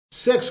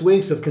6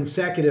 weeks of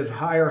consecutive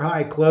higher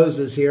high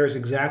closes here is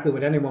exactly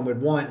what anyone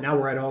would want. Now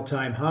we're at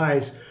all-time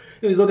highs.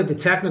 You look at the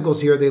technicals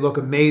here, they look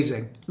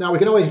amazing. Now we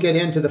can always get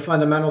into the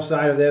fundamental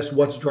side of this,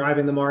 what's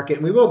driving the market,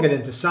 and we will get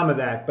into some of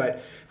that. But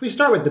if we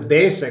start with the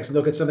basics,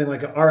 look at something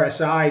like an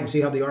RSI and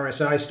see how the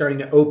RSI is starting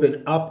to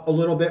open up a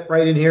little bit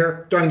right in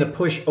here, starting to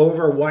push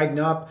over, widen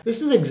up.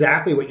 This is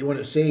exactly what you want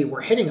to see. We're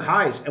hitting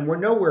highs and we're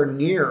nowhere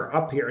near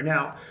up here.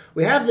 Now,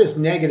 we have this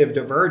negative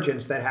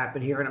divergence that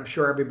happened here, and I'm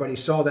sure everybody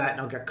saw that,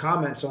 and I'll get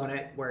comments on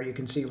it where you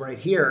can see right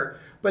here.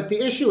 But the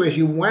issue is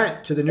you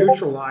went to the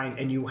neutral line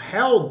and you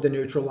held the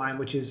neutral line,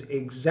 which is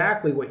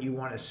exactly what you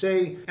want to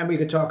see. And we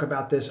could talk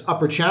about this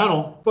upper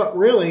channel, but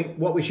really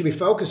what we should be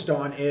focused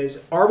on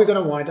is, are we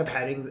going to wind up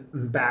heading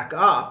back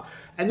up?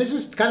 And this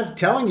is kind of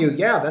telling you,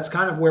 yeah, that's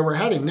kind of where we're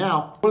heading.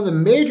 Now, one of the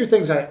major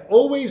things I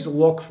always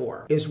look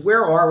for is,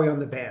 where are we on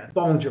the band?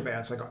 Bollinger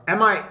Bands. Like,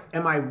 am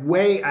I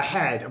way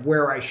ahead of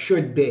where I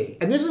should be?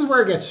 And this is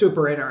where it gets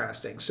super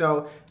interesting.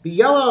 So the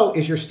yellow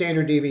is your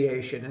standard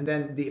deviation. And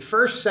then the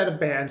first set of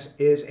bands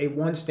is a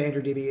 1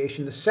 standard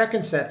deviation. The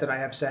second set that I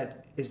have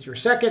set is your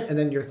second, and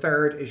then your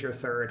third is your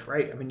third,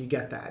 right? I mean, you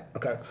get that.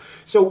 Okay.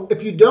 So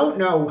if you don't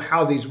know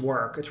how these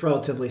work, it's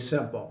relatively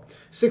simple.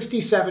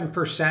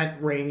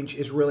 67% range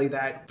is really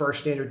that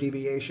first standard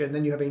deviation.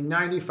 Then you have a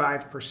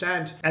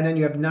 95%, and then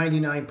you have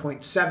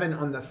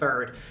 99.7 on the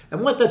third.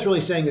 And what that's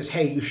really saying is,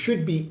 hey, you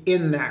should be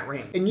in that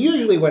range. And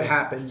usually what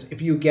happens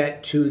if you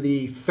get to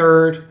the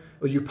third,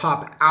 or you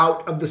pop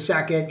out of the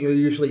second, you'll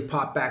usually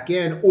pop back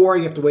in, or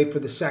you have to wait for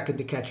the second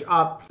to catch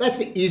up. That's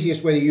the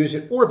easiest way to use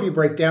it. Or if you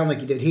break down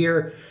like you did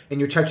here, and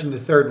you're touching the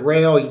third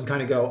rail, you can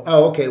kind of go,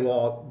 oh, okay,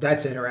 well,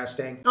 that's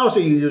interesting. Also,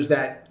 you use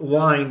that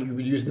line, you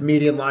would use the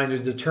median line to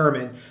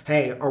determine,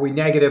 hey, are we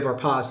negative or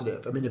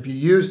positive? I mean, if you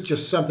use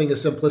just something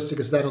as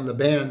simplistic as that on the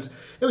bands,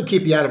 it would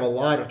keep you out of a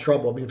lot of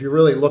trouble. I mean, if you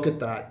really look at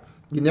that,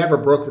 you never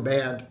broke the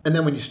band. And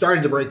then when you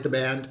started to break the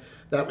band,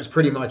 that was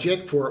pretty much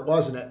it for it,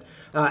 wasn't it?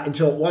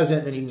 Until it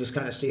wasn't, then you can just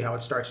kind of see how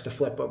it starts to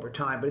flip over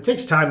time. But it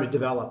takes time to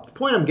develop. The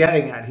point I'm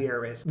getting at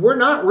here is, we're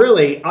not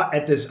really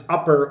at this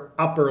upper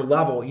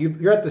level.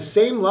 You're at the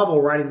same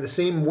level, riding the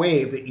same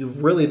wave that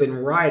you've really been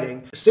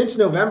riding since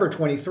November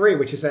 23,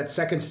 which is that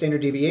second standard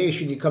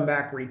deviation. You come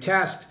back,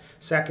 retest,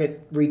 second,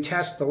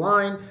 retest the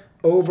line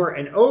over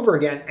and over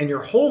again, and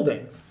you're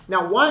holding.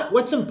 Now,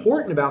 what's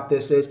important about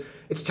this is,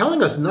 it's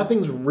telling us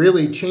nothing's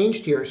really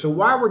changed here. So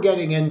while we're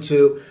getting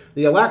into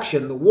the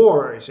election, the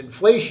wars,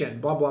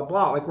 inflation, blah, blah,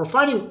 blah, like, we're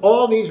finding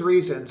all these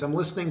reasons. I'm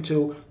listening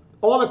to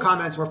all the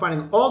comments. We're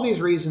finding all these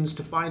reasons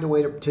to find a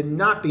way to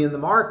not be in the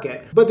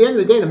market. But at the end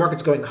of the day, the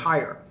market's going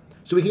higher.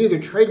 So we can either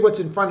trade what's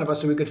in front of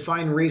us, or we could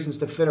find reasons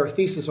to fit our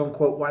thesis on,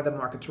 quote, why the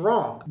market's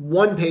wrong.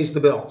 One pays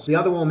the bills. The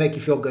other one will make you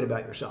feel good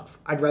about yourself.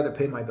 I'd rather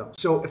pay my bills.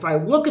 So if I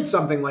look at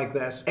something like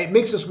this, it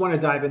makes us want to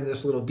dive into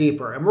this a little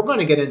deeper. And we're going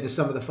to get into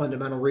some of the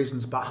fundamental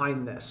reasons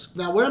behind this.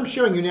 Now, what I'm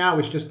showing you now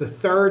is just the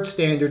third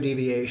standard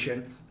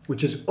deviation,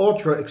 which is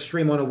ultra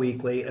extreme on a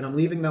weekly, and I'm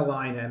leaving the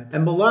line in.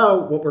 And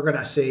below, what we're going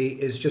to see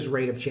is just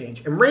rate of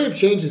change. And rate of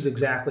change is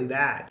exactly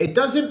that. It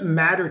doesn't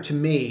matter to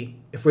me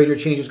if rate of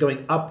change is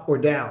going up or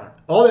down.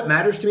 All that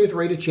matters to me with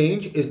rate of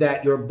change is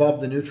that you're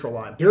above the neutral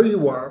line. Here you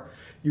were,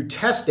 you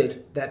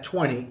tested that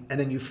 20, and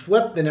then you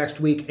flipped the next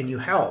week and you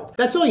held.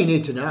 That's all you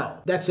need to know.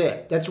 That's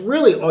it. That's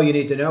really all you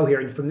need to know here.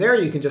 And from there,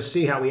 you can just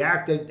see how we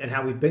acted and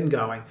how we've been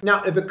going.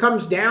 Now, if it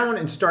comes down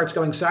and starts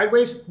going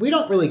sideways, we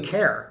don't really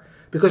care,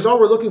 because all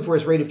we're looking for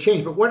is rate of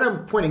change. But what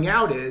I'm pointing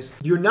out is,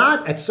 you're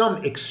not at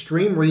some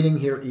extreme reading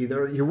here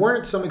either. You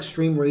weren't at some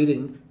extreme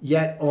reading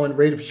yet on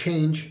rate of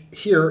change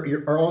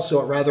here, or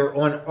also rather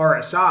on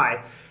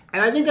RSI.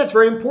 And I think that's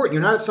very important.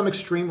 You're not at some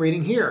extreme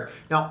reading here.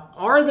 Now,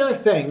 are there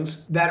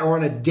things that are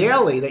on a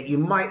daily that you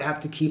might have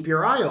to keep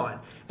your eye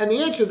on? And the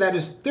answer to that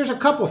is, there's a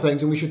couple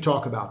things, and we should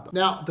talk about them.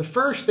 Now, the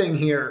first thing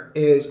here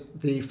is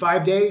the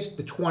 5 days,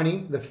 the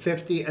 20, the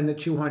 50, and the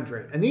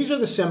 200. And these are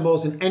the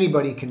symbols, and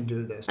anybody can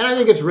do this. And I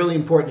think it's really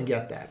important to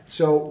get that.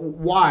 So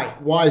why?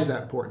 Why is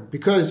that important?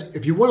 Because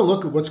if you want to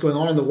look at what's going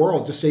on in the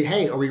world, just say,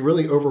 hey, are we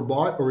really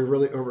overbought or are we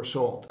really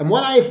oversold? And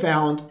what I have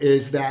found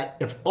is that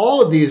if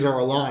all of these are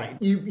aligned,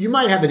 you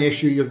might have an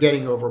issue, you're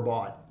getting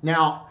overbought.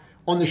 Now,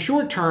 on the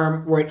short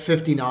term, we're at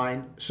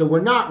 59, so we're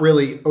not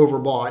really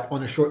overbought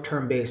on a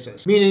short-term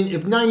basis. Meaning,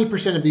 if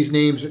 90% of these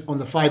names on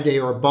the 5-day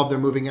are above their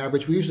moving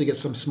average, we usually get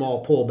some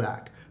small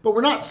pullback. But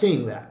we're not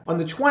seeing that. On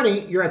the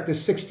 20, you're at the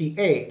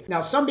 68.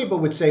 Now, some people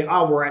would say,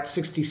 oh, we're at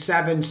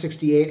 67,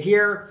 68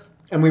 here,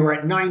 and we were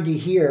at 90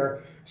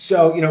 here.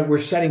 So, we're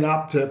setting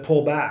up to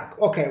pull back.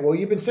 Okay, well,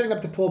 you've been setting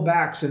up to pull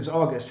back since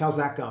August. How's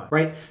that going,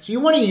 right? So you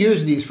want to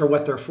use these for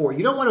what they're for.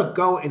 You don't want to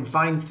go and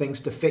find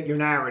things to fit your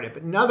narrative.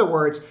 In other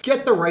words,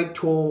 get the right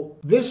tool.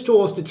 This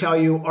tool is to tell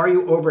you, are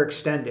you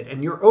overextended?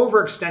 And you're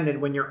overextended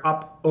when you're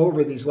up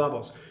over these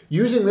levels.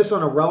 Using this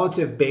on a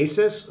relative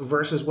basis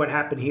versus what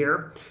happened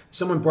here.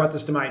 Someone brought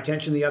this to my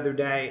attention the other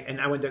day,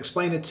 and I went to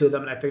explain it to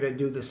them, and I figured I'd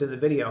do this in the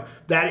video.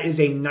 That is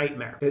a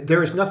nightmare.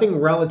 There is nothing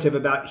relative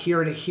about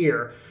here to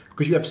here,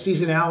 because you have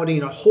seasonality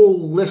and a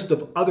whole list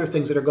of other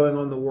things that are going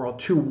on in the world.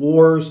 2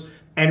 wars,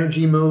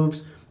 energy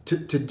moves. to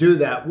do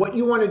that. What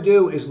you want to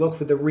do is look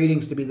for the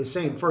readings to be the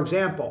same. For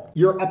example,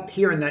 you're up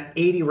here in that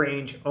 80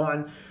 range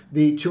on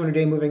the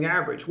 200-day moving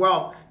average.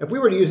 Well, if we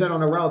were to use that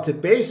on a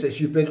relative basis,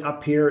 you've been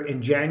up here in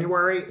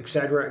January, et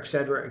cetera, et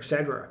cetera, et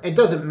cetera. It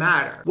doesn't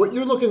matter. What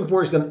you're looking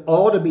for is them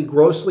all to be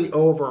grossly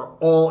over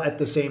all at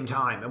the same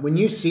time. And when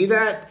you see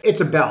that,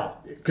 it's a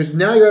bell. Because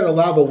now you're at a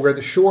level where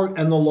the short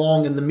and the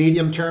long and the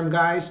medium term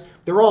guys,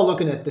 they're all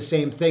looking at the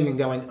same thing and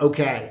going,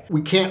 okay,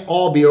 we can't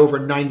all be over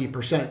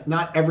 90%.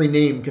 Not every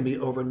name can be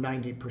over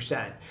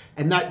 90%.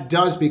 And that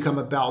does become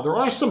a bell. There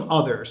are some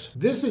others.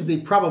 This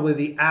is probably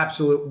the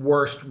absolute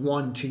worst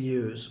one to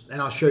use, and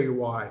I'll show you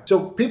why.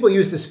 So people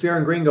use this fear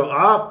and greed and go,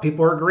 oh,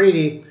 people are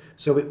greedy.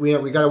 So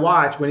we got to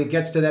watch. When it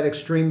gets to that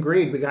extreme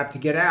greed, we got to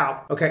get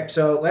out. Okay,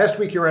 so last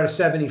week you were at a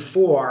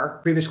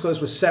 74. Previous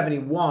close was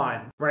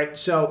 71, right?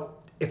 So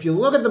if you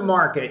look at the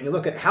market and you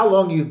look at how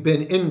long you've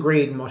been in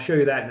greed, and I'll show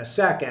you that in a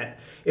second,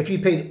 if you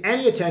paid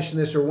any attention to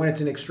this or when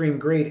it's an extreme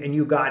greed and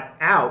you got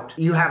out,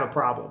 you have a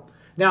problem.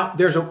 Now,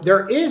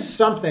 there is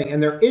something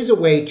and there is a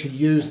way to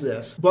use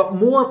this, but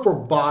more for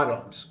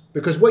bottoms,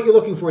 because what you're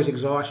looking for is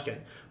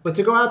exhaustion. But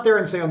to go out there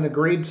and say on the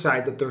greed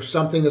side that there's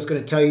something that's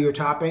going to tell you you're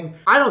topping,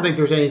 I don't think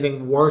there's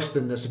anything worse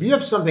than this. If you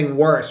have something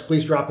worse,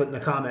 please drop it in the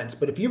comments.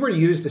 But if you were to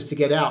use this to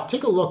get out,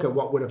 take a look at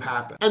what would have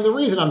happened. And the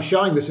reason I'm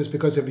showing this is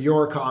because of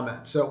your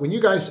comments. So when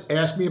you guys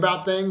ask me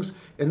about things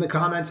in the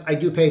comments, I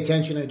do pay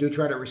attention. I do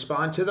try to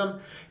respond to them.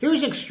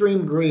 Here's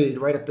extreme greed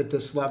right up at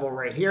this level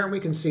right here, and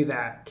we can see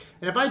that.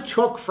 And if I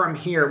took from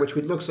here, which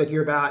looks like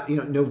you're about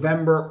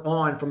November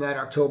on from that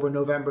October,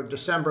 November,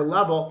 December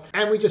level,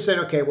 and we just said,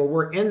 okay, well,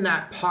 we're in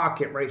that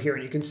pocket right here,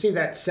 and you can see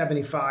that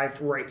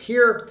 75 right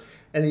here,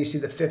 and then you see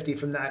the 50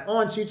 from that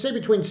on. So you'd say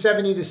between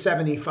 70 to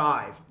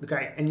 75,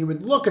 okay? And you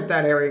would look at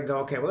that area and go,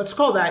 okay, well, let's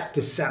call that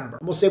December.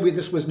 We'll say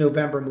this was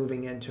November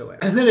moving into it.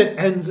 And then it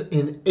ends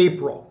in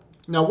April.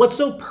 Now, what's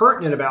so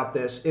pertinent about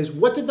this is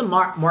what did the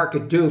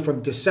market do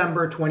from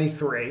December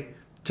 23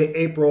 to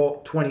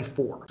April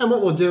 24? And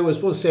what we'll do is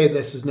we'll say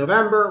this is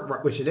November,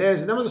 which it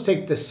is, and then we'll just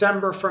take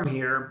December from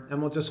here,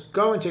 and we'll just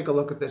go and take a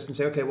look at this and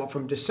say, okay, well,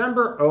 from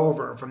December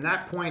over, from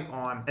that point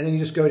on, and then you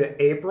just go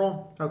to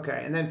April,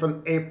 okay, and then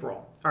from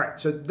April. All right,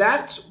 so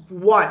that's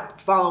what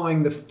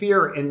following the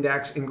fear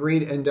index and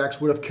greed index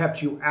would have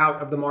kept you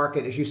out of the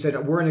market. As you said,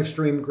 we're in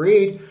extreme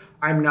greed,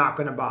 I'm not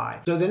going to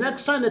buy. So the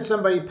next time that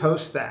somebody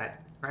posts that,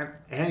 right,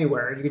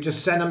 anywhere, you could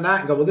just send them that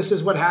and go, well, this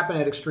is what happened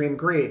at extreme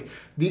greed.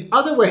 The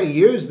other way to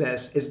use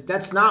this is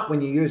that's not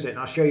when you use it, and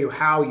I'll show you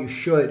how you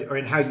should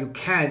and how you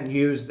can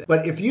use this.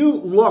 But if you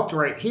looked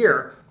right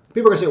here,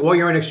 people are going to say, well,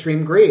 you're in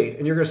extreme greed.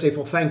 And you're going to say,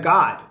 well, thank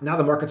God. Now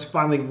the market's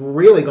finally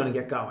really going to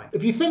get going.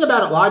 If you think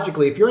about it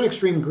logically, if you're in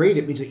extreme greed,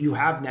 it means that you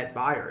have net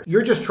buyers.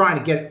 You're just trying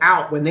to get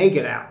out when they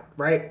get out,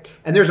 right?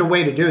 And there's a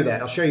way to do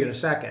that. I'll show you in a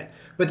second.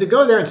 But to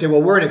go there and say,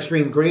 well, we're in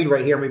extreme greed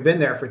right here, and we've been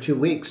there for 2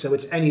 weeks, so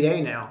it's any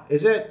day now.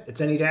 Is it?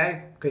 It's any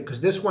day? Okay,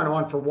 because this went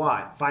on for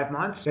what? 5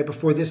 months? Okay,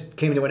 before this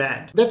came to an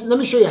end. Let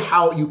me show you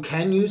how you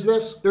can use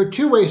this. There are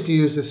two ways to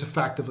use this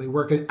effectively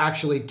where it can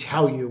actually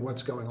tell you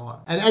what's going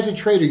on. And as a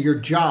trader, your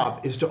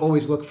job is to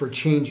always look for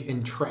change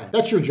in trend.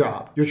 That's your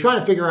job. You're trying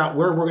to figure out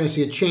where we're going to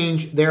see a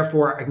change,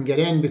 therefore I can get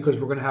in because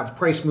we're going to have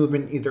price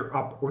movement either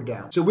up or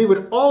down. So we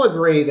would all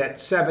agree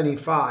that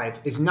 75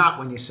 is not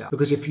when you sell,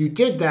 because if you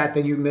did that,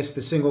 then you missed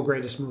the single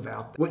greatest move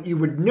out. What you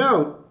would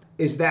note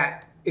is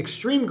that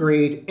extreme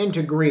greed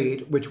into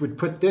greed, which would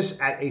put this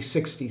at a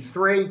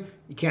 63.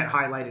 You can't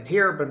highlight it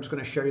here, but I'm just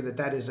going to show you that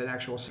that is an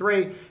actual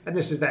 3, and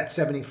this is that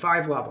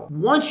 75 level.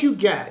 Once you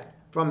get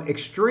from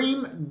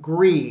extreme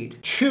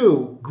greed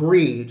to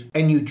greed,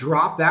 and you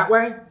drop that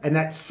way, and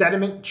that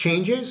sediment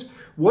changes,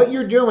 what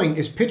you're doing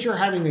is picture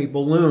having a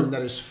balloon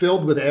that is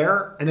filled with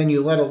air, and then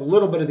you let a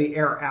little bit of the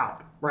air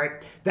out, right?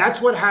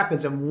 That's what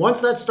happens, and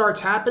once that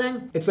starts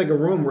happening, it's like a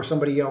room where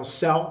somebody yells,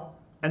 sell,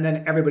 and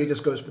then everybody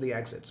just goes for the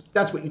exits.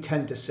 That's what you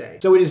tend to say.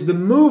 So it is the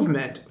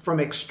movement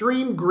from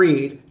extreme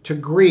greed to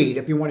greed,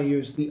 if you want to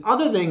use. The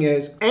other thing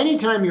is,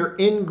 anytime you're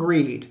in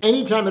greed,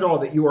 anytime at all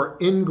that you are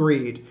in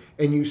greed,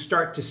 and you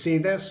start to see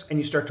this, and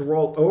you start to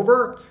roll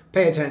over,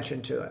 pay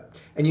attention to it.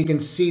 And you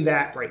can see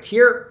that right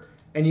here,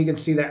 and you can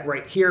see that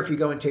right here if you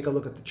go and take a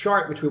look at the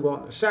chart, which we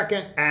will in a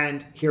second,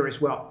 and here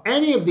as well.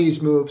 Any of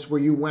these moves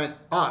where you went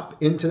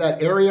up into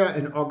that area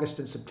in August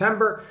and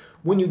September,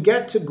 when you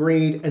get to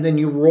greed and then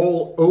you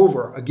roll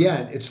over,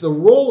 again, it's the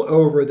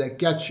rollover that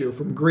gets you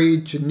from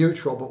greed to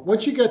neutral. But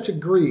once you get to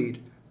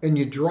greed and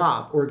you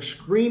drop, or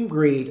extreme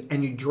greed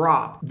and you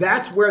drop,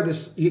 that's where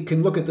this, you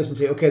can look at this and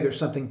say, okay, there's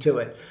something to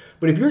it.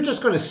 But if you're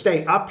just going to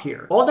stay up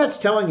here, all that's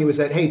telling you is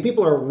that, hey,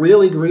 people are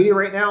really greedy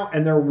right now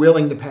and they're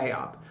willing to pay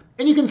up.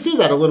 And you can see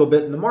that a little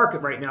bit in the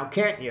market right now,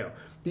 can't you?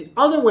 The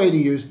other way to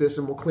use this,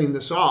 and we'll clean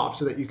this off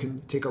so that you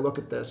can take a look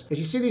at this, is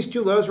you see these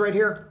two lows right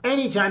here?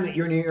 Anytime that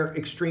you're near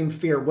extreme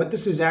fear, what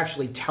this is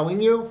actually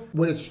telling you,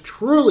 what it's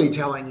truly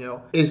telling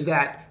you, is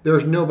that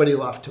there's nobody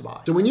left to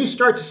buy. So when you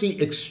start to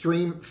see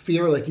extreme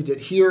fear like you did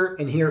here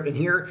and here and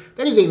here,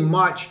 that is a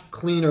much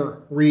cleaner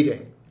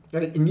reading.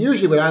 Right? And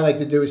usually what I like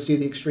to do is see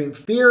the extreme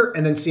fear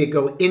and then see it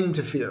go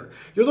into fear.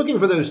 You're looking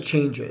for those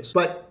changes.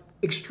 But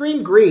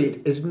extreme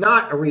greed is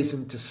not a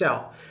reason to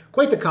sell.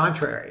 Quite the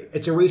contrary.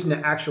 It's a reason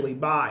to actually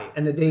buy,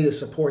 and the data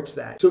supports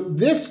that. So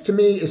this, to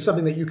me, is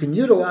something that you can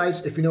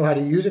utilize if you know how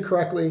to use it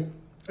correctly.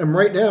 And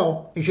right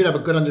now, you should have a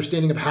good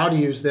understanding of how to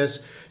use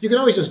this. You can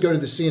always just go to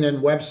the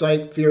CNN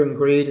website, Fear and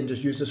Greed, and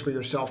just use this for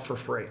yourself for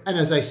free. And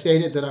as I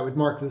stated that I would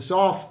mark this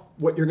off,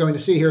 what you're going to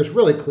see here is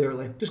really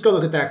clearly. Just go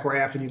look at that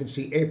graph and you can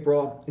see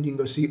April and you can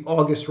go see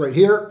August right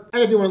here.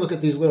 And if you want to look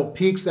at these little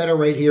peaks that are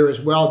right here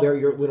as well, they're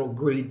your little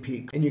greed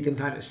peaks. And you can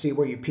kind of see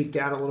where you peaked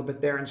out a little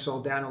bit there and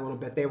sold down a little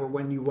bit. They were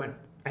when you went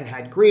and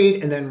had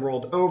greed and then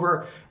rolled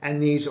over.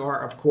 And these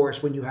are, of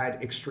course, when you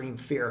had extreme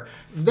fear.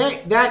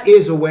 That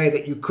is a way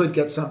that you could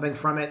get something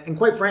from it. And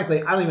quite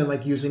frankly, I don't even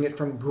like using it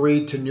from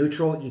greed to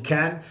neutral. You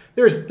can.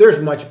 There's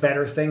much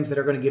better things that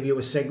are going to give you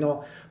a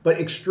signal. But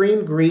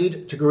extreme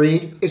greed to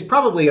greed is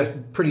probably a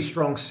pretty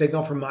strong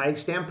signal from my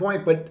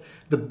standpoint. But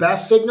the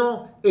best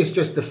signal is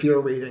just the fear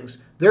readings.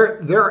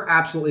 They're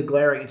absolutely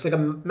glaring. It's like a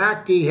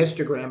MACD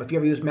histogram. If you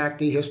ever use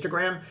MACD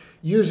histogram,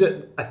 use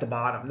it at the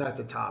bottom, not at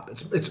the top.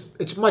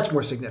 It's much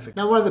more significant.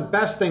 Now, one of the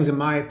best things, in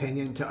my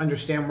opinion, to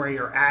understand where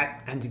you're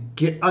at and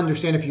to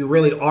understand if you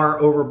really are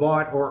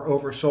overbought or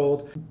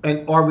oversold,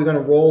 and are we going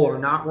to roll or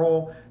not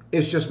roll,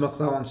 is just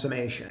McClellan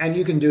summation. And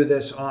you can do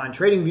this on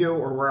TradingView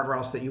or wherever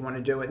else that you want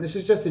to do it. And this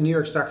is just the New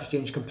York Stock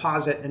Exchange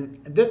composite, and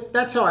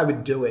that's how I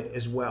would do it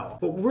as well.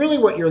 But really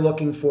what you're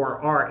looking for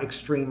are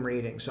extreme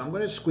readings. So I'm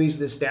going to squeeze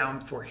this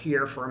down for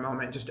here for a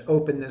moment, just to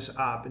open this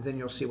up, and then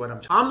you'll see what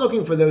I'm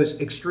looking for those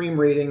extreme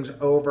readings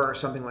over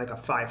something like a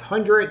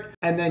 500.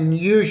 And then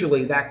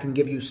usually that can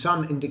give you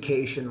some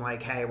indication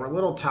like, hey, we're a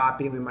little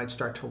toppy, we might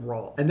start to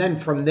roll. And then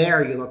from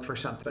there you look for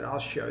something, but I'll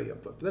show you.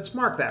 But let's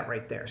mark that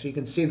right there. So you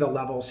can see the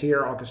levels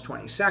here, August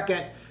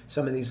 22nd,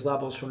 some of these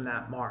levels from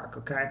that mark,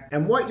 okay?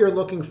 And what you're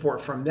looking for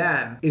from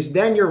them is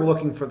then you're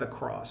looking for the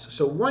cross.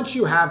 So once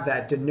you have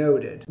that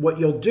denoted, what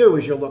you'll do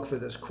is you'll look for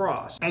this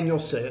cross, and you'll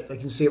see it. You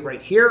can see it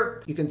right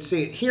here. You can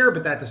see it here,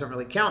 but that doesn't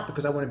really count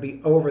because I want to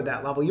be over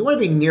that level. You want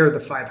to be near the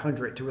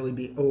 500 to really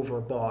be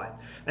overbought,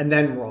 and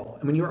then roll.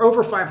 And when you're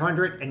over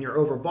 500 and you're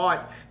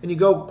overbought, and you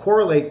go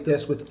correlate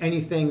this with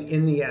anything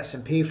in the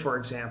S&P, for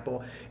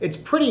example, it's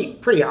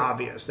pretty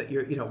obvious that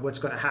you know what's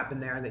going to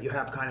happen there, and that you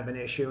have kind of an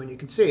issue, and you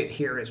can see it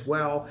here as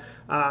well.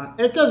 And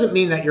it doesn't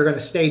mean that you're going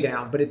to stay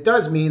down, but it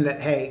does mean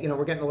that, hey, you know,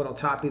 we're getting a little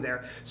toppy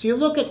there. So you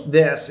look at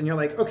this and you're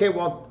like, okay,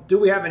 well, do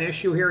we have an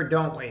issue here?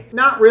 Don't we?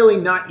 Not really,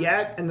 not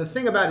yet. And the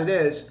thing about it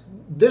is,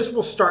 this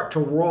will start to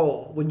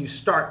roll when you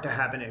start to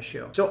have an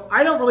issue. So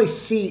I don't really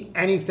see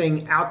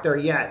anything out there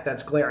yet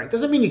that's glaring.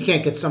 Doesn't mean you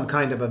can't get some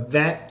kind of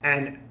event,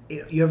 and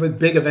you have a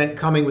big event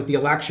coming with the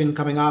election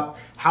coming up.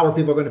 How are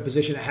people going to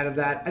position ahead of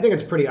that? I think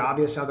it's pretty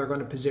obvious how they're going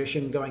to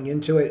position going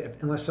into it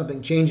unless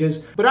something changes.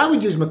 But I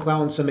would use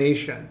McClellan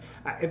summation.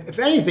 If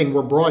anything,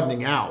 we're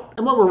broadening out.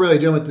 And what we're really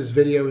doing with this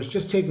video is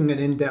just taking an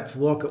in-depth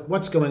look at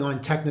what's going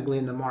on technically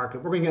in the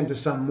market. We're going to get into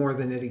some more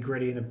than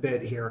nitty-gritty in a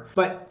bit here.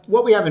 But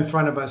what we have in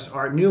front of us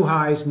are new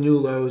highs, new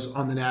lows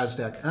on the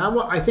NASDAQ. And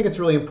I think it's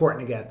really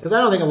important to get, because I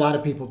don't think a lot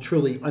of people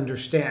truly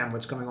understand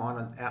what's going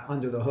on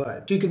under the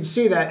hood. So you can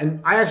see that,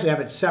 and I actually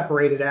have it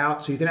separated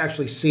out so you can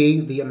actually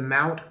see the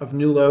amount of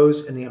new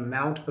lows and the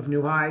amount of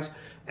new highs.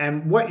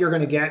 And what you're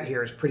going to get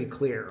here is pretty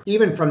clear.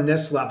 Even from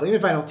this level, even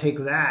if I don't take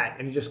that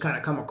and you just kind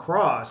of come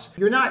across,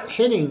 you're not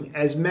hitting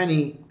as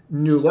many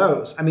new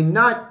lows. I mean,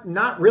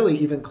 not really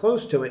even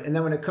close to it. And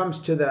then when it comes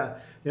to the,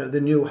 you know,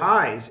 the new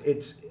highs,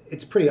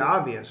 it's pretty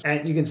obvious.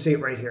 And you can see it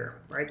right here,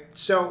 right?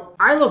 So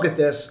I look at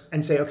this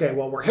and say, okay,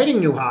 well, we're hitting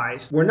new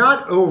highs. We're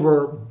not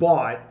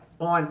overbought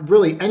on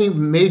really any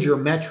major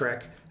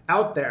metric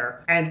out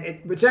there, and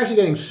it's actually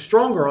getting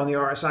stronger on the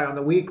RSI on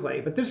the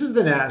weekly, but this is the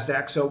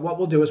NASDAQ, so what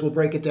we'll do is we'll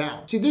break it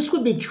down. See, this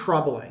would be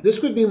troubling.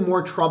 This would be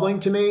more troubling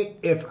to me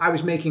if I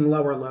was making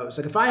lower lows.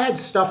 Like if I had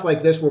stuff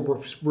like this where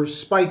we're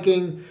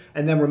spiking,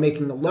 and then we're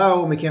making the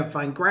low, and we can't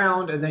find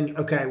ground, and then,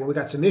 okay, well, we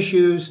got some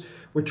issues,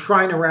 we're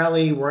trying to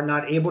rally, we're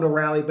not able to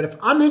rally. But if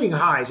I'm hitting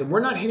highs and we're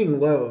not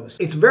hitting lows,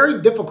 it's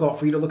very difficult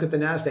for you to look at the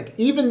NASDAQ,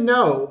 even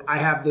though I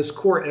have this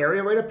core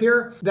area right up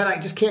here that I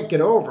just can't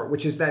get over,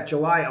 which is that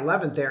July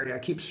 11th area. I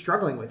keep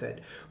struggling with it.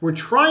 We're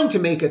trying to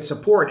make it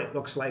support, it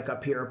looks like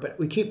up here, but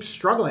we keep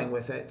struggling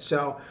with it.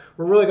 So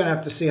we're really going to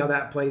have to see how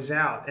that plays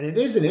out. And it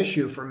is an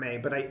issue for me,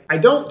 but I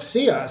don't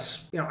see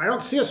us, I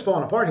don't see us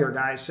falling apart here,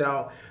 guys.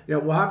 So,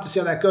 we'll have to see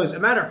how that goes. As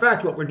a matter of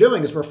fact, what we're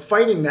doing is we're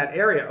fighting that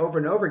area over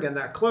and over again,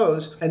 that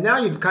close. And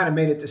now you've kind of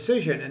made a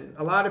decision. And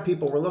a lot of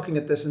people were looking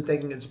at this and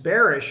thinking it's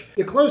bearish.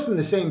 You closed in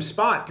the same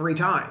spot 3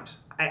 times.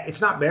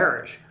 It's not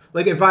bearish.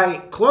 Like if I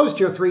closed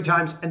here 3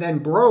 times and then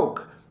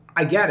broke,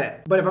 I get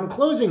it. But if I'm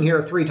closing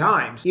here 3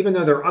 times, even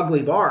though they're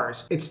ugly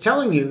bars, it's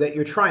telling you that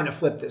you're trying to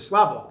flip this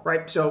level,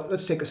 right? So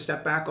let's take a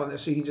step back on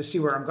this so you can just see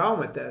where I'm going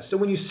with this. So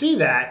when you see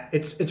that,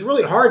 it's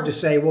really hard to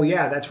say, well,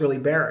 yeah, that's really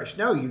bearish.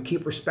 No, you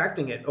keep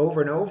respecting it over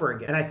and over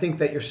again. And I think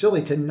that you're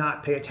silly to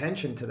not pay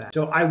attention to that.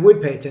 So I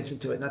would pay attention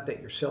to it. Not that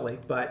you're silly,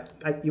 but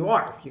you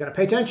are. You got to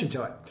pay attention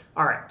to it.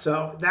 All right,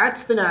 so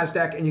that's the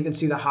NASDAQ, and you can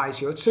see the highs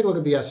here. Let's take a look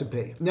at the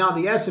S&P. Now,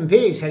 the S&P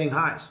is hitting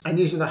highs, and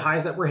these are the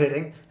highs that we're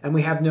hitting, and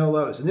we have no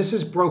lows. And this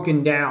is broken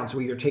broken down, so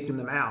you're taking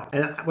them out.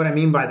 And what I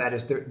mean by that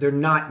is they're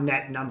not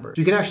net numbers.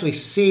 You can actually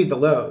see the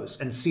lows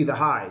and see the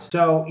highs.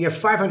 So you have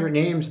 500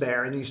 names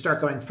there, and then you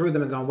start going through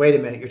them and going, wait a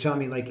minute, you're telling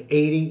me like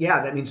 80?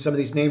 Yeah, that means some of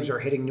these names are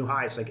hitting new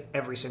highs like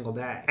every single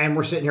day. And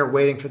we're sitting here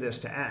waiting for this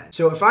to end.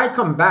 So if I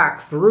come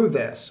back through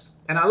this,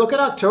 and I look at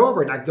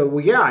October and I go,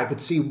 well, yeah, I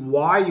could see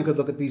why you could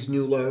look at these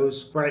new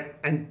lows, right,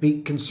 and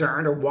be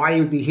concerned, or why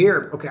you'd be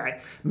here.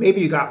 Okay,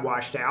 maybe you got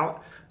washed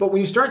out. But when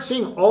you start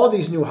seeing all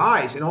these new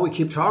highs and all we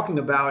keep talking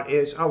about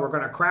is, oh, we're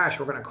going to crash,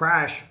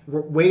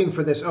 we're waiting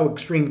for this, oh,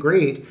 extreme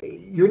greed,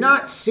 you're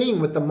not seeing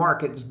what the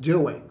market's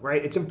doing,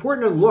 right? It's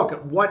important to look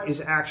at what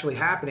is actually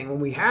happening. When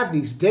we have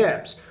these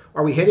dips,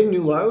 are we hitting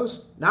new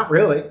lows? Not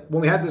really.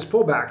 When we had this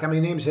pullback, how many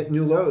names hit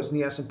new lows in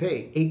the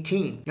S&P?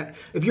 18.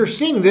 If you're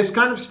seeing this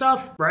kind of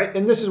stuff, right,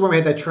 and this is when we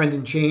had that trend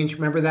and change,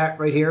 remember that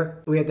right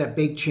here? We had that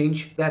big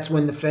change. That's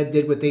when the Fed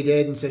did what they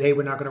did and said, hey,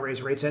 we're not going to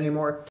raise rates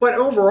anymore. But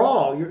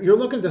overall, you're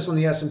looking at this on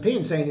the S&P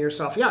and saying to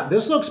yourself, yeah,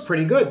 this looks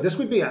pretty good. This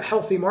would be a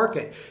healthy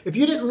market. If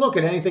you didn't look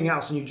at anything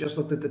else and you just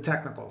looked at the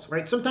technicals,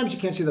 right? Sometimes you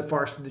can't see the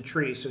forest through the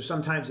trees, so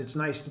sometimes it's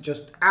nice to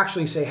just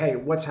actually say, hey,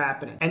 what's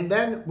happening? And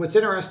then what's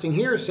interesting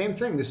here is same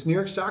thing, this New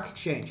York Stock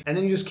Exchange. And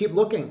then you just keep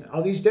looking,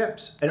 all these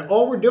dips. And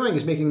all we're doing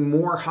is making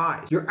more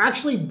highs. You're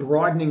actually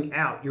broadening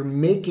out. You're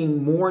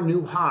making more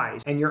new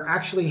highs, and you're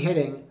actually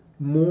hitting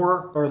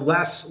more or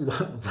less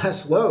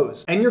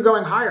lows, and you're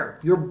going higher.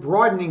 You're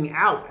broadening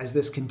out as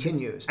this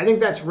continues. I think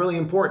that's really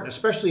important,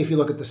 especially if you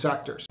look at the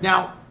sectors.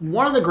 Now,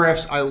 one of the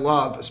graphs I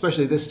love,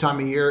 especially this time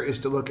of year, is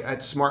to look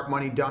at smart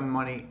money, dumb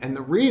money. And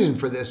the reason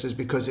for this is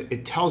because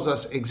it tells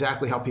us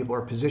exactly how people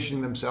are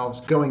positioning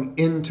themselves going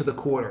into the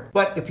quarter.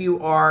 But if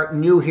you are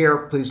new here,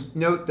 please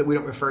note that we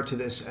don't refer to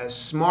this as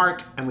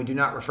smart, and we do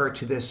not refer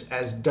to this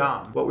as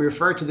dumb. What we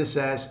refer to this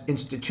as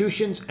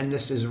institutions, and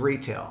this is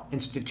retail.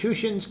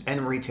 Institutions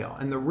and retail.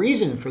 And the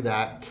reason for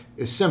that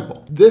is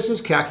simple. This is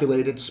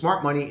calculated,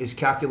 smart money is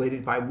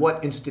calculated by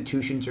what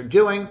institutions are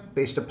doing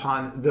based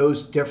upon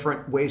those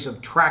different ways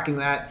of tracking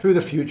that through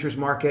the futures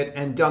market.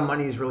 And dumb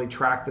money is really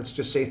tracked, let's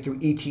just say, through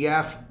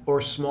ETF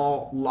or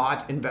small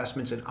lot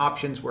investments in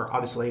options, where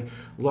obviously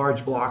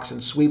large blocks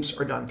and sweeps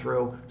are done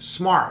through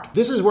smart.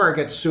 This is where it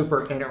gets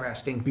super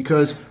interesting,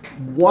 because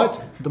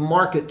what the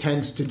market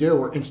tends to do,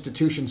 or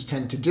institutions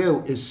tend to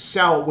do, is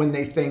sell when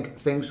they think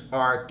things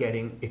are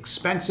getting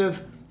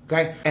expensive.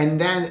 Okay? And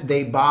then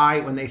they buy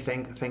when they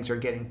think things are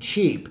getting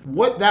cheap.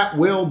 What that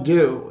will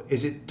do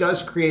is it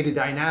does create a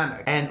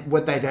dynamic. And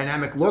what that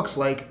dynamic looks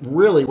like,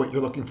 really what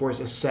you're looking for is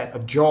a set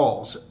of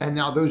jawls. And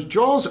now those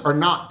jawls are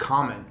not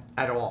common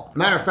at all.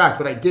 Matter of fact,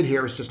 what I did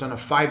here is just on a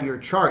 5-year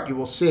chart, you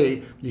will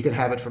see, you can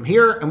have it from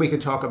here, and we can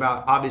talk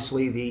about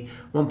obviously the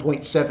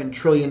 $1.7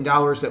 trillion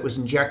that was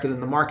injected in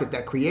the market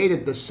that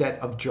created this set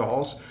of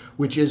jawls,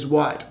 which is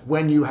what?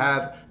 When you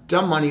have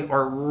dumb money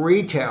or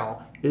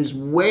retail is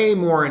way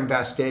more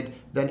invested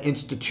than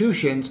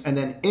institutions, and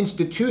then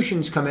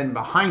institutions come in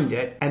behind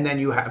it, and then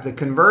you have the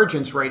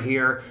convergence right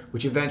here,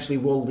 which eventually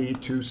will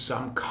lead to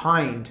some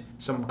kind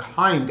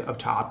of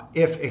top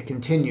if it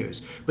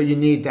continues. But you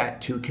need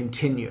that to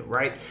continue,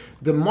 right?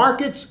 The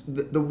markets,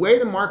 the way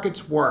the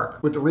markets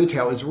work with the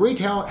retail is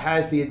retail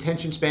has the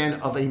attention span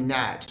of a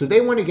gnat. So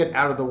they want to get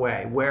out of the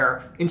way,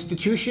 where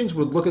institutions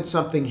would look at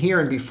something here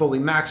and be fully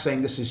maxed,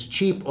 saying this is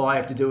cheap, all I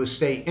have to do is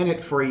stay in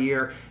it for a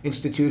year.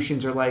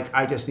 Institutions are like,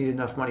 I just need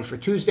enough money for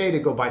Tuesday to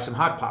go buy some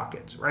Hot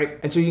Pockets, right?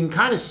 And so you can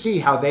kind of see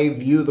how they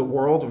view the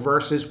world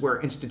versus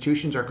where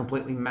institutions are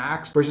completely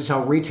maxed versus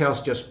how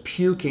retail's just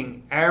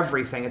puking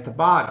everything at the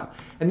bottom.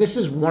 And this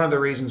is one of the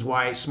reasons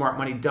why smart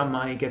money, dumb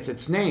money gets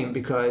its name,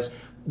 because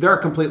they're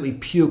completely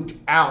puked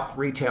out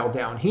retail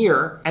down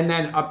here, and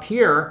then up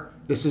here,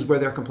 this is where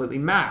they're completely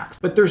maxed.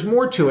 But there's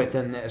more to it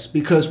than this,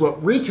 because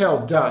what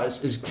retail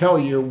does is tell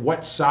you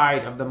what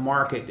side of the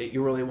market that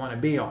you really want to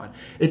be on.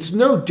 It's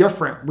no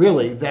different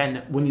really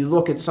than when you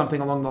look at something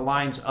along the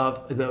lines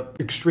of the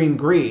extreme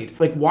greed.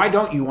 Like, why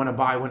don't you want to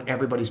buy when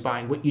everybody's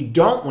buying? What you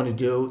don't want to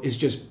do is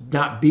just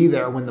not be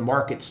there when the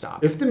market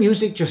stops. If the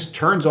music just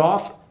turns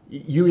off,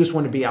 you just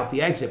want to be out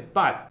the exit.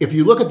 But if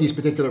you look at these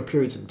particular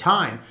periods in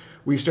time,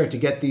 we start to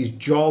get these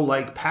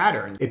jaw-like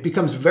patterns. It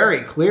becomes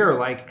very clear,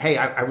 like, hey,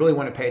 I really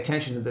want to pay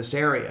attention to this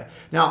area.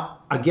 Now,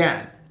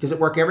 again, does it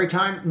work every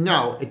time?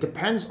 No, it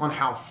depends on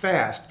how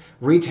fast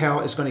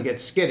retail is going to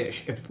get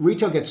skittish. If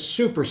retail gets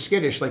super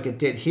skittish like it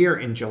did here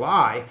in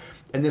July,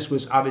 and this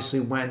was obviously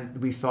when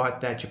we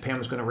thought that Japan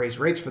was going to raise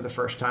rates for the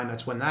first time,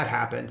 that's when that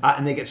happened,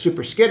 and they get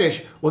super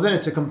skittish, well, then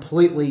it's a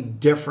completely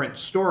different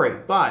story.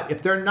 But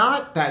if they're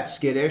not that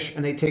skittish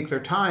and they take their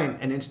time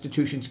and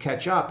institutions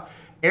catch up,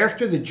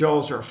 after the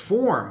jawls are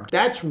formed,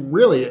 that's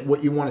really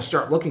what you want to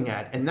start looking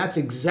at. And that's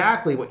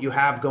exactly what you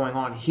have going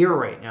on here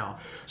right now.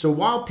 So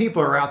while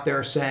people are out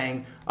there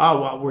saying, oh,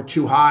 well, we're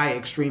too high,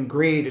 extreme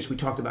greed, as we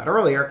talked about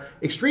earlier,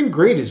 extreme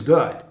greed is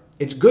good.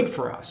 It's good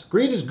for us.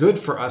 Greed is good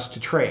for us to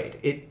trade.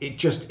 It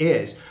just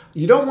is.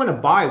 You don't want to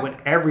buy when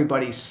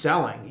everybody's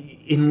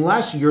selling,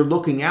 unless you're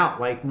looking out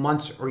like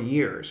months or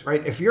years,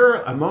 right? If you're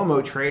a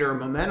Momo trader, a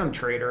momentum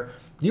trader,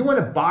 you want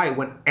to buy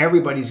when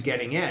everybody's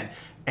getting in.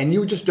 And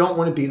you just don't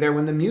want to be there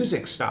when the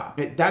music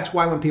stops. That's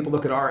why when people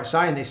look at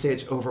RSI and they say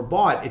it's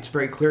overbought, it's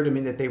very clear to me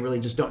that they really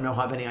just don't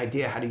have any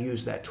idea how to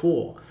use that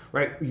tool,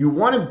 right? You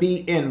want to be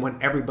in when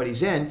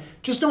everybody's in,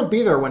 just don't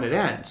be there when it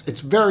ends.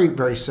 It's very,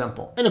 very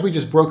simple. And if we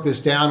just broke this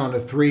down on a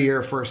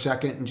 3-year for a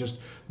second and just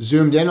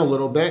zoomed in a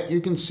little bit,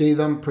 you can see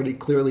them pretty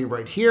clearly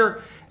right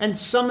here. And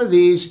some of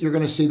these, you're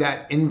going to see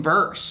that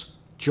inverse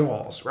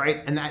jaws,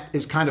 right? And that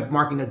is kind of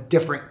marking a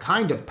different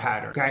kind of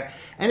pattern, okay?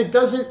 And it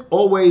doesn't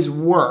always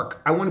work.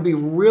 I want to be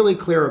really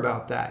clear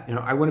about that.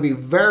 I want to be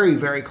very,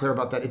 very clear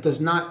about that. It does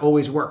not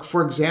always work.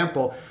 For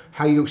example,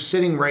 how you're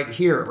sitting right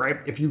here, right?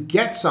 If you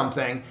get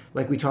something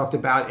like we talked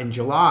about in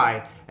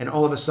July, and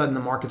all of a sudden the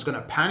market's going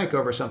to panic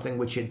over something,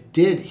 which it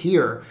did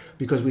here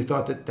because we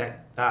thought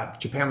that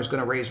Japan was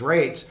going to raise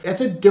rates, that's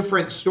a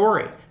different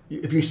story.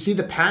 If you see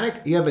the panic,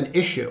 you have an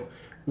issue.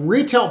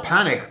 Retail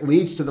panic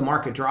leads to the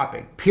market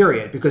dropping,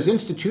 period, because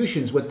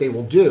institutions, what they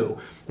will do,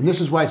 and this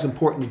is why it's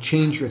important to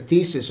change your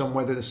thesis on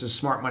whether this is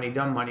smart money,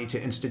 dumb money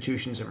to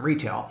institutions and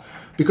retail,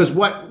 because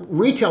what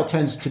retail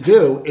tends to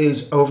do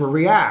is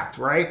overreact,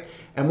 right?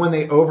 And when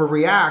they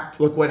overreact,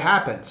 look what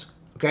happens,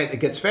 okay? It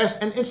gets fast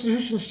and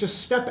institutions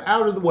just step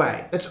out of the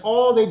way. That's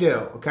all they do,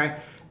 okay?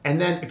 And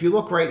then if you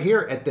look right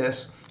here at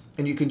this,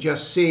 and you can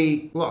just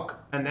see, look,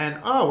 and then,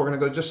 oh, we're going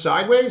to go just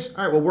sideways?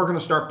 All right, well, we're going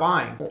to start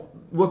buying. Well,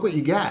 look what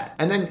you get.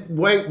 And then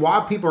wait,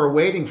 while people are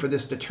waiting for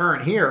this to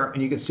turn here,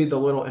 and you can see the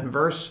little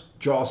inverse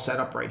jaw set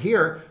up right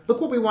here, look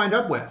what we wind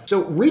up with.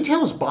 So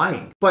retail is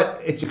buying, but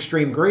it's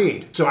extreme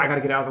greed. So I got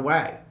to get out of the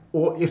way.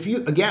 Well, if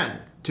you, again,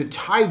 to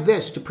tie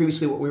this to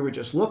previously what we were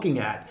just looking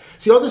at,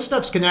 see, all this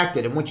stuff's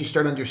connected. And once you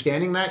start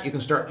understanding that, you can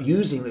start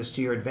using this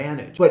to your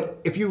advantage. But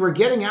if you were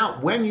getting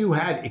out when you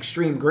had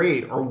extreme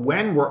greed or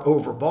when we're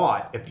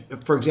overbought,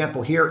 if for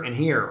example, here and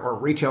here, or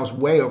retail's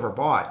way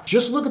overbought,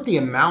 just look at the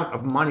amount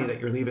of money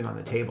that you're leaving on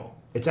the table.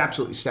 It's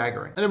absolutely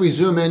staggering. And if we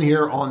zoom in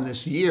here on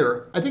this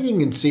year, I think you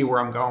can see where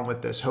I'm going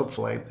with this,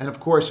 hopefully. And of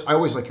course, I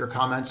always like your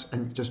comments,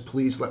 and just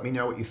please let me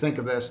know what you think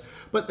of this.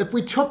 But if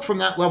we took from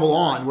that level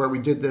on where we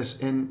did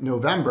this in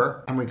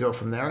November and we go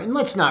from there, and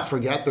let's not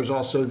forget, there's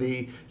also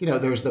the,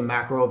 there's the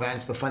macro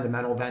events, the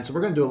fundamental events. And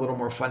we're going to do a little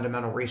more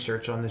fundamental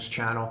research on this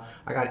channel.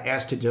 I got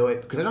asked to do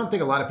it because I don't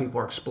think a lot of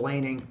people are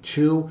explaining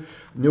to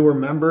newer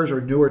members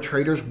or newer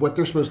traders what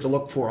they're supposed to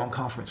look for on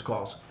conference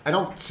calls. I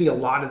don't see a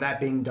lot of that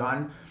being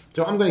done.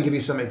 So I'm going to give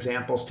you some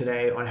examples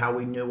today on how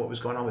we knew what was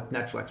going on with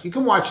Netflix. You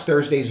can watch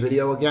Thursday's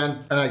video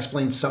again, and I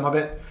explained some of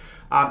it.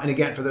 And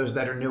again, for those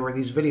that are newer,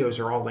 these videos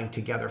are all linked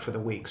together for the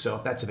week. So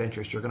if that's of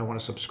interest, you're going to want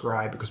to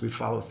subscribe because we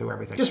follow through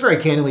everything. Just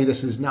very candidly,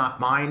 this is not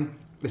mine.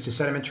 This is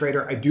Sentiment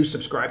Trader. I do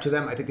subscribe to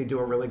them. I think they do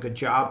a really good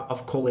job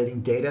of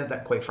collating data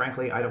that, quite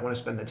frankly, I don't want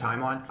to spend the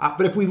time on.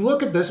 But if we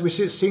look at this, we're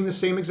seeing the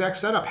same exact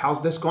setup.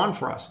 How's this gone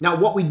for us? Now,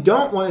 what we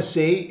don't want to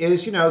see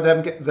is,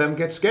 them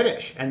get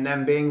skittish and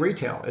them being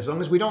retail. As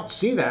long as we don't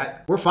see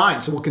that, we're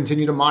fine. So we'll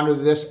continue to monitor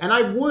this. And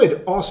I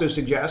would also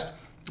suggest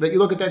that you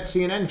look at that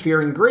CNN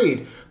fear and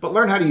greed, but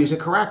learn how to use it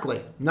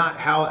correctly. Not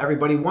how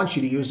everybody wants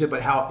you to use it,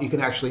 but how you can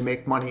actually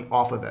make money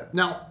off of it.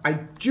 Now, I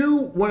do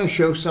want to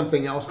show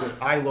something else that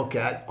I look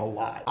at a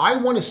lot. I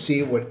want to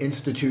see what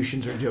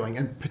institutions are doing,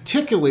 and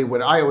particularly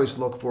what I always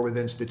look for with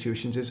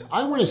institutions is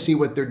I want to see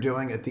what they're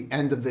doing at the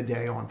end of the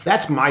day on.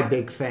 That's my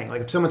big thing.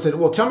 Like if someone said,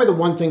 well, tell me the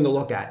one thing to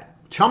look at.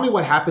 Tell me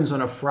what happens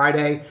on a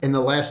Friday in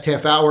the last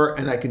half hour,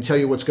 and I can tell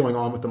you what's going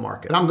on with the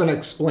market. And I'm going to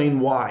explain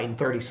why in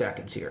 30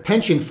 seconds here.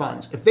 Pension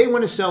funds, if they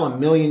want to sell 1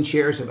 million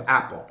shares of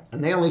Apple,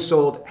 and they only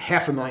sold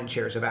 500,000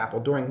 shares of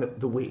Apple during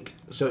the week.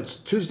 So it's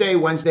Tuesday,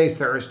 Wednesday,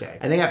 Thursday,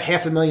 and they have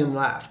 500,000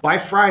 left. By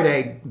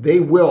Friday, they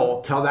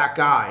will tell that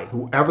guy,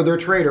 whoever their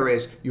trader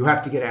is, you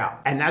have to get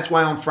out. And that's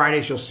why on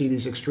Fridays, you'll see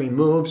these extreme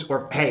moves,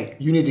 or hey,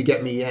 you need to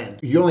get me in.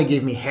 You only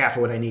gave me half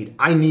of what I need.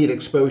 I need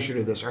exposure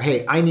to this, or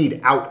hey, I need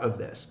out of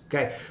this,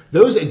 okay?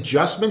 Those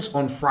adjustments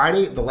on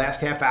Friday, the last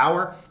half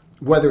hour,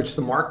 whether it's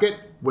the market,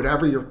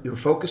 whatever you're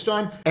focused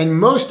on, and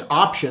most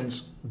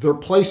options, they're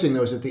placing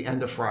those at the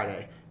end of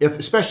Friday,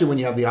 especially when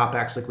you have the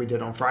OPEX like we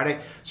did on Friday.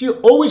 So you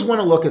always want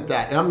to look at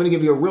that. And I'm going to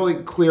give you a really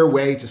clear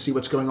way to see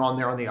what's going on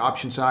there on the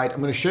option side. I'm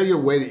going to show you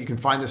a way that you can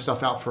find this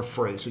stuff out for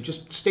free. So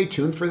just stay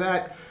tuned for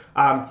that.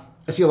 I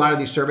see a lot of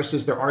these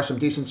services. There are some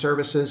decent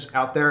services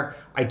out there.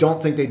 I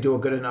don't think they do a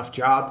good enough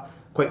job,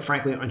 quite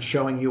frankly, on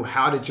showing you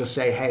how to just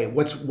say, hey,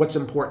 what's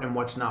important and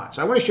what's not.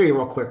 So I want to show you a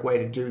real quick way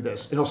to do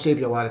this. It'll save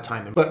you a lot of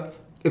time. But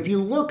if you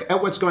look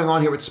at what's going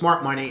on here with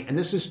smart money, and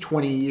this is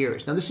 20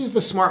 years. Now, this is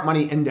the smart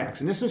money index,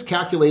 and this is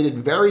calculated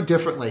very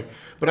differently.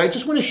 But I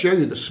just want to show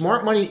you the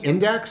smart money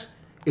index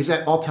is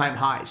at all-time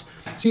highs.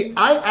 See,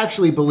 I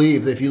actually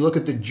believe that if you look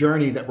at the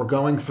journey that we're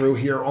going through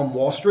here on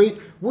Wall Street,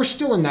 we're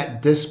still in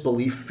that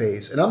disbelief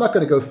phase. And I'm not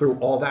going to go through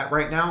all that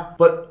right now,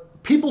 but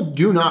people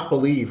do not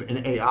believe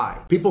in AI.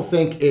 People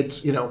think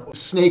it's,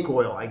 snake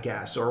oil, I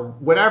guess, or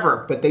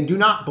whatever, but they do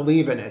not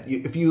believe in it.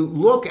 If you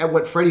look at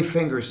what Freddie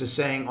Fingers is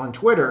saying on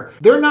Twitter,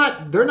 they're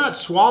not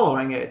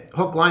swallowing it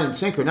hook, line, and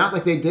sinker, not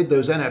like they did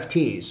those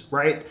NFTs,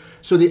 right?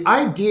 So the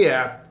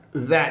idea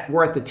that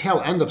we're at the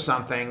tail end of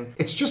something,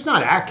 it's just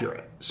not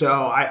accurate.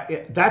 So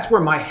that's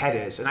where my head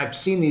is. And I've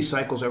seen these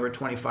cycles over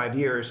 25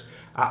 years.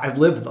 I've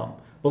lived them.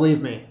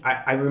 Believe me,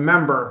 I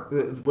remember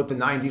what the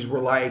 90s were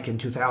like in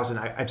 2000.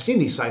 I've seen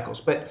these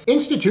cycles, but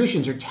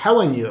institutions are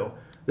telling you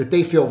that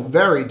they feel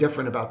very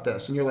different about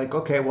this. And you're like,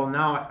 okay, well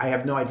now I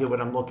have no idea what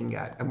I'm looking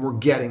at, and we're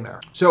getting there.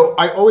 So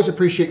I always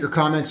appreciate your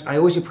comments. I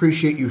always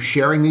appreciate you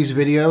sharing these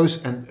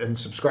videos and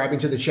subscribing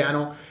to the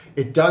channel.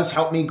 It does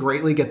help me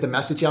greatly get the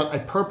message out. I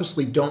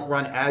purposely don't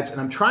run ads,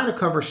 and I'm trying to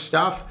cover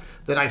stuff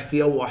that I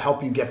feel will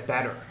help you get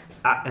better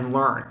and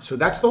learn. So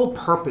that's the whole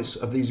purpose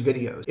of these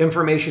videos.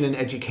 Information and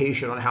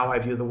education on how I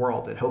view the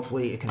world, and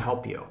hopefully it can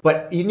help you.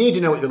 But you need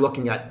to know what you're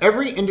looking at.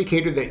 Every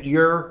indicator that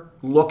you're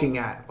looking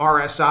at,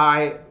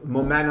 RSI,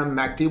 momentum,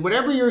 MACD,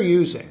 whatever you're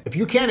using, if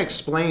you can't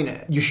explain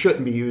it, you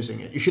shouldn't be using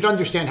it. You should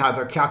understand how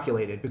they're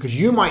calculated, because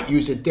you might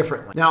use it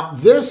differently. Now,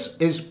 this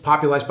is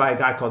popularized by a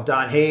guy called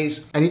Don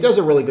Hayes, and he does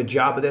a really good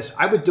job of this.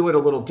 I would do it a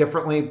little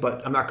differently,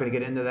 but I'm not going to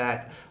get into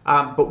that.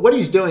 But what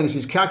he's doing is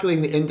he's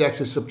calculating the index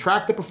to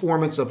subtract the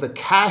performance of the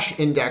cash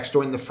index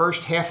during the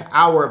first half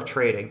hour of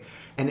trading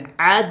and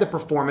add the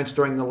performance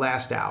during the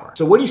last hour.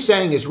 So what he's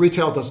saying is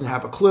retail doesn't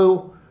have a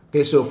clue.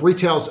 Okay, so if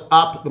retail's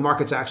up, the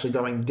market's actually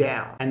going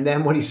down. And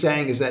then what he's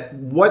saying is that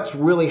what's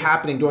really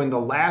happening during the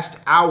last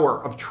hour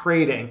of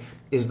trading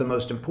is the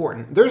most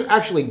important. There's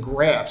actually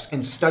graphs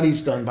and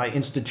studies done by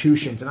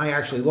institutions, and I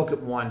actually look at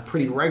one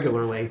pretty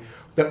regularly,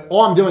 that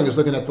all I'm doing is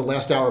looking at the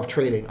last hour of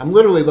trading. I'm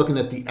literally looking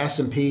at the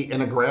S&P in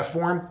a graph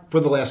form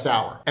for the last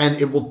hour,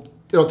 and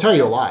it'll tell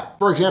you a lot.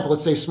 For example,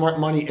 let's say Smart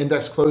Money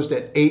Index closed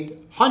at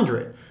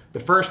 800. The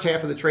first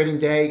half of the trading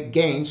day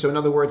gained, so in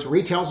other words,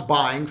 retail's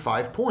buying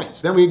 5 points.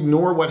 Then we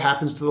ignore what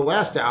happens to the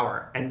last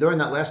hour, and during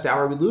that last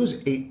hour, we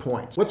lose 8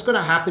 points. What's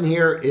gonna happen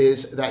here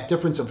is that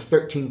difference of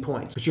 13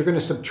 points, but you're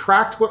gonna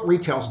subtract what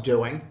retail's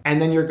doing,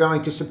 and then you're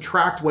going to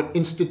subtract what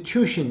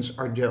institutions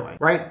are doing,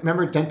 right?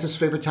 Remember dentist's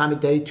favorite time of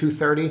day,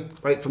 2:30,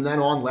 right? From then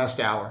on, last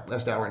hour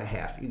and a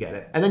half, you get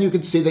it. And then you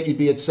can see that you'd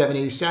be at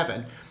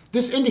 787.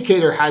 This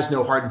indicator has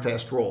no hard and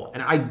fast rule,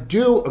 and I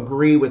do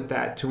agree with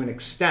that to an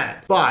extent,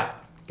 but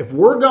if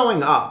we're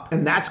going up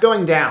and that's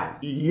going down,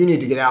 you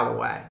need to get out of the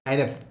way. And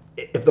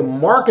if the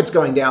market's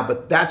going down,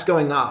 but that's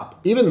going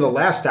up, even the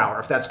last hour,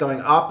 if that's going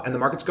up and the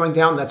market's going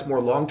down, that's more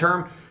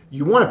long-term,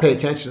 you want to pay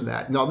attention to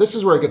that. Now, this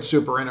is where it gets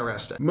super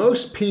interesting.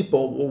 Most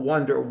people will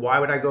wonder, why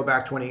would I go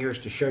back 20 years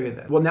to show you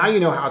that? Well, now you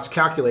know how it's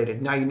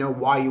calculated. Now you know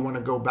why you want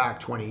to go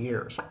back 20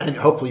 years. And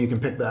hopefully you can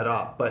pick that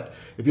up. But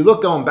if you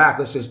look going back,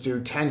 let's just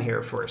do 10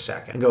 here for a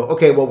second and go,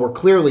 okay, well, we're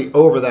clearly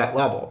over that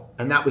level.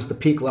 And that was the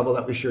peak level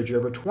that we showed you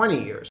over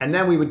 20 years. And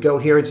then we would go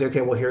here and say, okay,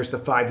 well, here's the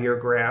 5-year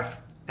graph.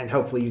 And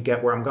hopefully you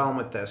get where I'm going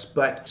with this,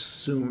 but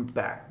zoom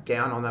back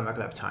down on them. I'm not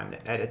gonna have time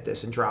to edit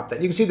this and drop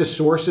that. You can see the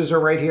sources are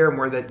right here and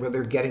where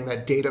they're getting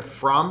that data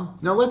from.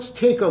 Now let's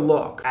take a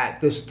look at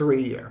this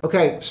 3-year.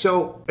 Okay,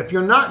 so if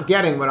you're not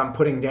getting what I'm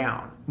putting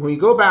down, when you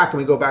go back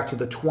and we go back to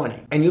the 20,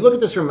 and you look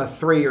at this from a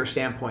 3-year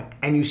standpoint,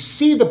 and you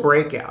see the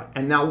breakout,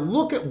 and now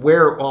look at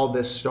where all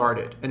this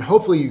started, and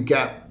hopefully you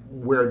get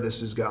where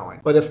this is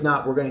going. But if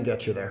not, we're going to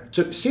get you there.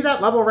 So see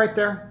that level right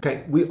there?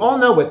 Okay, we all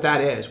know what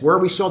that is, where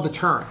we saw the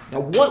turn.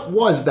 Now, what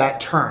was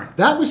that turn?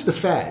 That was the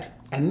Fed.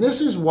 And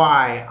this is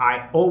why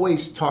I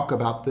always talk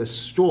about this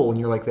stool. And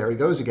you're like, there he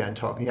goes again,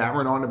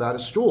 yammering on about a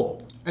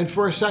stool. And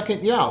for a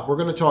second, yeah, we're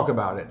going to talk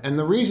about it. And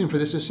the reason for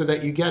this is so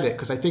that you get it,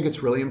 because I think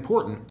it's really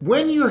important.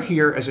 When you're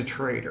here as a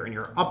trader and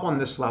you're up on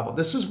this level,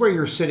 this is where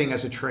you're sitting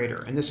as a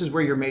trader, and this is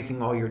where you're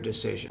making all your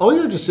decisions. All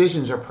your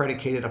decisions are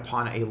predicated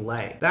upon a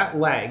leg. That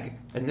leg,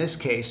 in this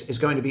case, is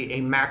going to be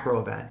a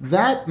macro event.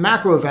 That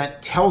macro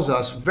event tells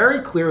us very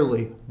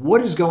clearly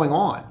what is going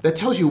on. That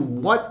tells you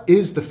what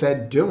is the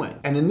Fed doing.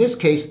 And in this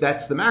case,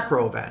 that's the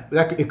macro event.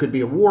 It could be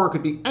a war, it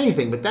could be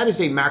anything, but that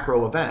is a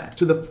macro event.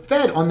 So the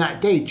Fed on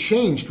that day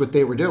changed what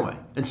they were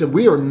doing and said,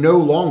 we are no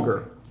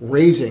longer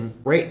raising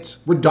rates.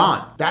 We're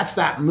done. That's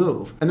that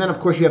move. And then of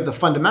course you have the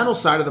fundamental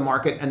side of the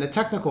market and the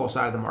technical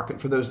side of the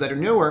market. For those that are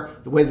newer,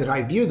 the way that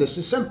I view this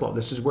is simple.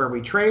 This is where we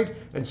trade.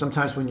 And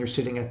sometimes when you're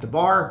sitting at the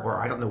bar,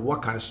 or I don't know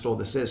what kind of stool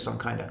this is, some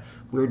kind of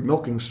weird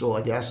milking stool,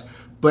 I guess.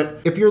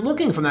 But if you're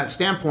looking from that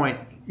standpoint,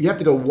 you have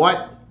to go,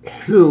 what,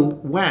 who,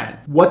 when,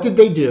 what did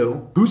they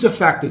do, who's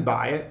affected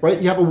by it,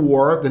 right? You have a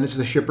war, then it's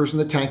the shippers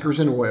and the tankers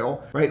and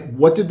oil, right?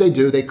 What did they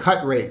do? They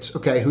cut rates.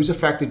 Okay, who's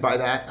affected by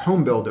that?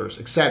 Home builders,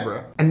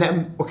 etc. And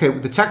then, okay,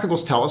 the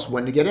technicals tell us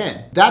when to get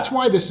in. That's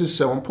why this is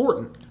so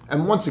important.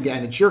 And once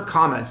again, it's your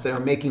comments that are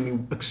making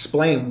you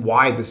explain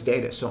why this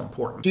data is so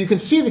important. So you can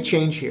see the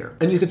change here,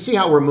 and you can see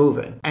how we're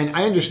moving. And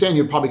I understand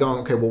you're probably going,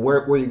 okay, well,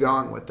 where are you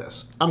going with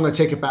this? I'm going to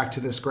take it back to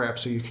this graph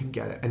so you can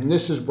get it. And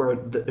this is where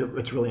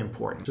it's really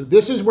important. So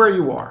this is where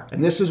you are,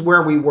 and this is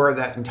where we were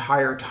that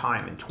entire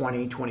time in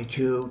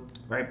 2022,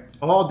 right?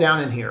 All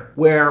down in here,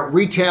 where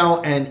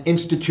retail and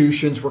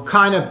institutions were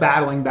kind of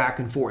battling back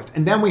and forth.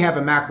 And then we have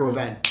a macro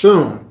event,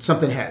 boom,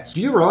 something hits.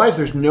 Do you realize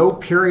there's no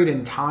period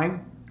in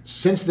time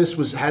since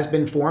this has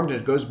been formed, and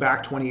it goes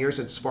back 20 years,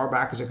 it's as far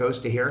back as it goes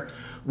to here,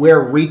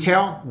 where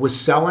retail was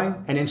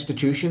selling and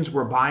institutions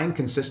were buying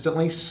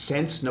consistently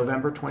since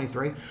November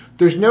 23.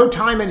 There's no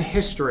time in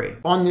history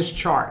on this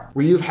chart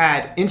where you've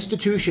had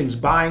institutions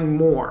buying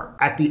more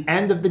at the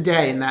end of the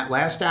day in that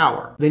last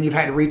hour than you've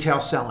had retail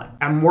selling.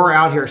 And we're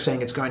out here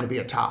saying it's going to be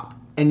a top.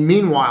 And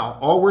meanwhile,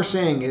 all we're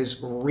seeing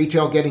is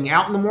retail getting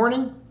out in the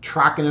morning,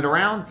 tracking it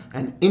around,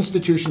 and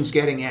institutions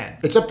getting in.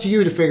 It's up to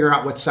you to figure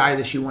out what side of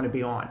this you want to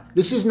be on.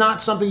 This is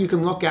not something you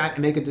can look at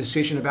and make a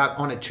decision about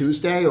on a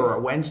Tuesday or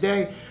a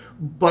Wednesday.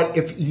 But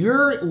if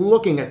you're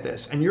looking at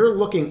this and you're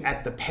looking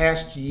at the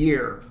past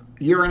year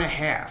and a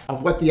half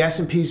of what the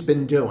S&P's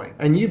been doing,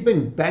 and you've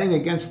been betting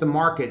against the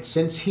market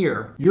since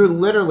here, you're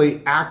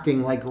literally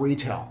acting like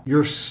retail.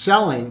 You're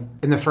selling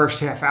in the first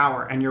half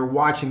hour and you're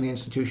watching the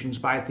institutions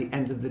buy at the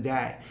end of the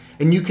day.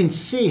 And you can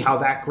see how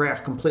that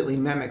graph completely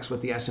mimics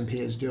what the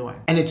S&P is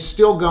doing. And it's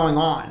still going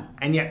on,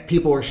 and yet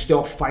people are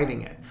still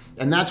fighting it.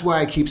 And that's why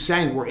I keep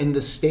saying we're in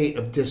the state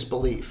of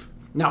disbelief.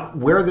 Now,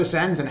 where this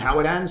ends and how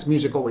it ends,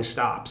 music always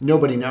stops.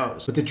 Nobody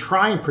knows. But to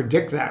try and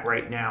predict that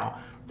right now,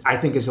 I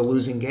think is a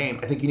losing game.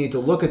 I think you need to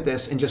look at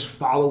this and just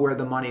follow where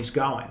the money's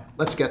going.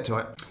 Let's get to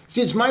it.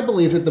 See, it's my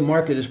belief that the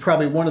market is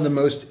probably one of the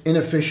most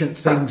inefficient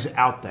things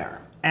out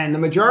there. And the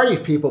majority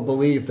of people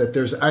believe that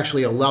there's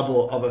actually a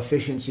level of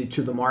efficiency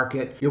to the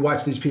market. You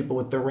watch these people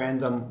with the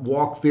random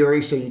walk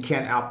theory say you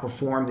can't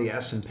outperform the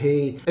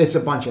S&P. It's a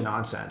bunch of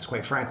nonsense,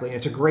 quite frankly.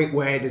 It's a great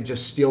way to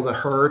just steal the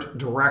herd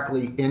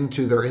directly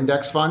into their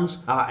index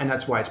funds, and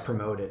that's why it's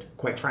promoted,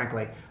 quite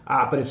frankly.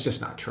 But it's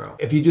just not true.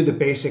 If you do the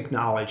basic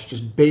knowledge,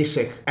 just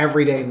basic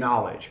everyday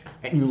knowledge,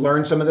 and you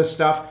learn some of this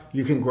stuff,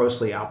 you can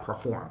grossly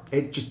outperform.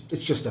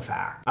 It's just a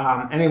fact.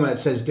 Anyone that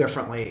says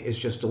differently is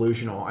just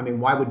delusional. I mean,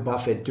 why would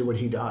Buffett do what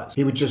he does?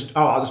 He would just,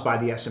 oh, I'll just buy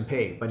the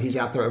S&P, but he's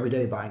out there every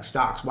day buying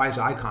stocks. Why is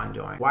Icon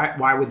doing?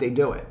 Why would they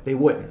do it? They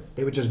wouldn't.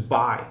 They would just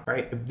buy,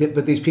 right?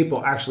 But these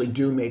people actually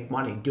do make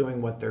money doing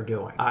what they're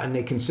doing, and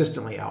they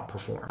consistently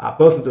outperform.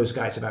 Both of those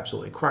guys have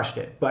absolutely crushed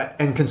it,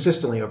 and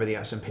consistently over the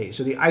S&P.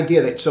 So the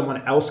idea that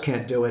someone else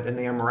can't do it and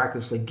they are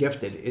miraculously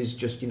gifted is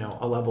just,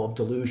 a level of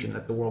delusion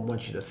that the world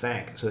wants you to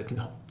think. So they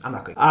can, I'm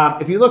not going to.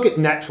 If you look at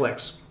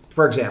Netflix,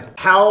 for example,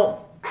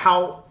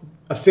 how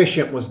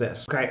efficient was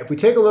this? Okay, if we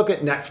take a look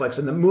at Netflix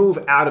and the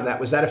move out of that,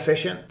 was that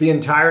efficient? The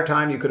entire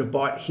time you could have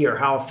bought here,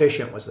 how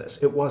efficient was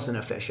this? It wasn't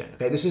efficient.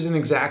 Okay, this is an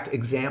exact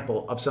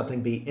example of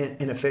something being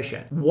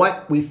inefficient.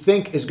 What we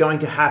think is going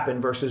to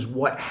happen versus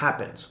what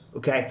happens,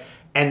 okay?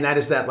 And that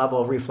is that level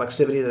of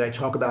reflexivity that I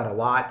talk about a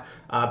lot.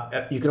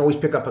 You can always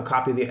pick up a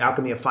copy of The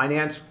Alchemy of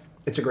Finance.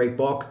 It's a great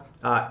book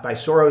by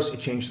Soros.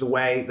 It changed the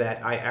way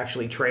that I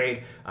actually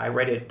trade. I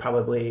read it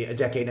probably a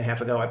decade and a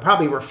half ago. I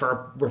probably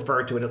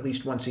refer to it at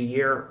least once a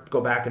year. Go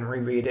back and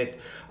reread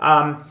it.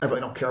 I really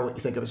don't care what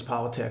you think of his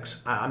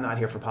politics. I'm not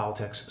here for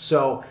politics.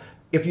 So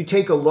if you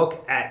take a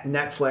look at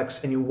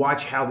Netflix and you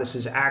watch how this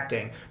is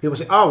acting, people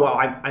say, oh, well,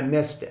 I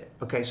missed it.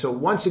 Okay, so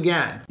once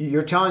again,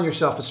 you're telling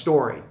yourself a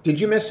story. Did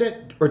you miss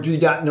it, or do you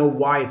not know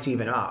why it's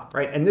even up,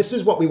 right? And this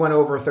is what we went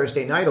over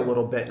Thursday night a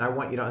little bit, and I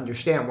want you to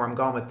understand where I'm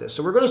going with this.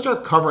 So we're going to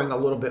start covering a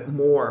little bit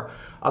more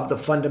of the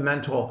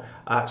fundamental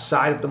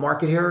side of the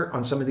market here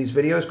on some of these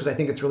videos, because I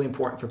think it's really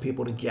important for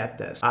people to get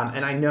this.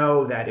 And I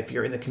know that if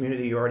you're in the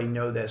community, you already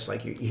know this,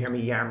 like you hear me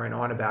yammering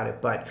on about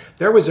it, but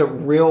there was a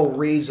real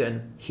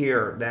reason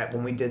here that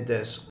when we did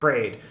this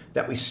trade,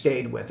 that we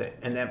stayed with it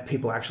and that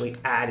people actually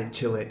added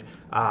to it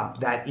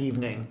that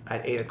evening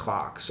at 8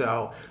 o'clock.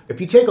 So if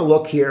you take a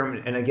look here,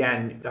 and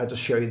again, I'll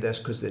just show you this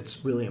because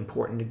it's really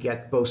important to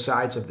get both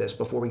sides of this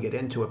before we get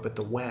into it, but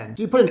the when.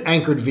 So you put an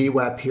anchored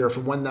VWAP here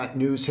from when that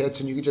news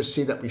hits, and you can just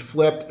see that we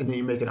flipped, and then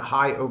you're making a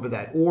high over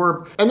that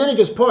orb, and then it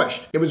just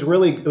pushed. It was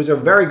a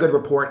very good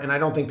report, and I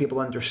don't think people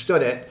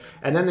understood it.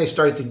 And then they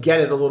started to get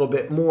it a little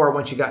bit more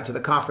once you got into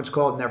the conference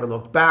call. It never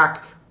looked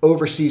back.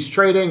 Overseas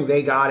trading,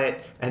 they got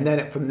it, and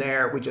then from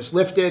there we just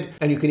lifted,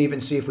 and you can even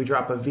see if we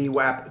drop a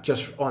VWAP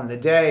just on the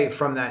day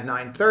from that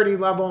 930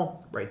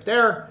 level right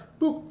there,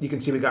 boop, you can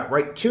see we got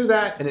right to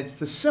that. And it's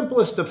the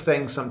simplest of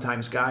things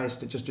sometimes, guys,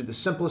 to just do the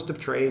simplest of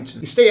trades.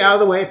 You stay out of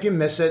the way if you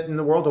miss it, and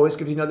the world always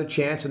gives you another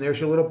chance, and there's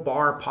your little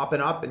bar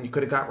popping up, and you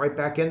could have got right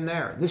back in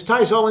there. This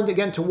ties all in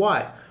again to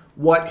what?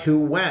 What, who,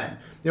 when.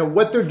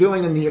 What they're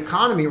doing in the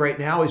economy right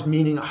now is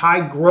meaning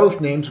high growth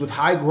names with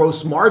high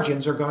gross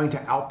margins are going to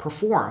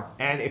outperform.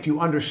 And if you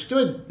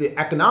understood the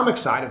economic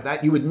side of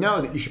that, you would know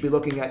that you should be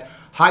looking at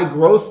high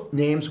growth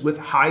names with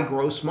high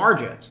gross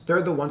margins.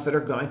 They're the ones that are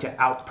going to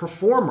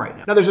outperform right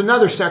now. Now, there's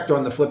another sector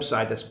on the flip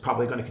side that's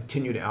probably going to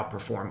continue to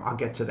outperform. I'll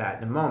get to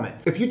that in a moment.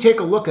 If you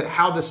take a look at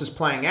how this is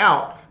playing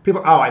out,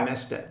 people, oh, I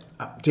missed it.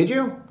 Did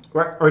you?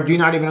 Or do you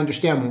not even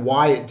understand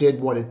why it did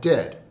what it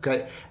did?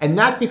 Okay, and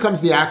that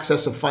becomes the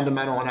access of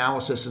fundamental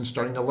analysis and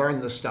starting to learn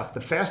this stuff.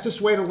 The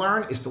fastest way to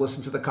learn is to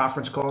listen to the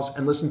conference calls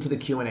and listen to the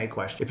Q&A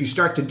questions. If you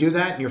start to do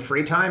that in your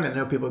free time, and I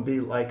know people will be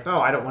like, oh,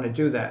 I don't want to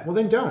do that. Well,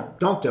 then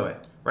don't do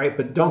it. right?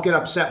 But don't get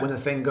upset when the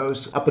thing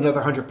goes up another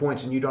 100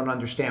 points and you don't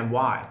understand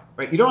why,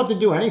 right? You don't have to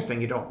do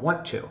anything you don't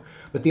want to.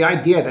 But the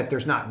idea that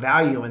there's not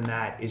value in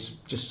that is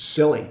just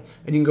silly.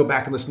 And you can go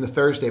back and listen to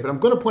Thursday. But I'm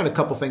going to point a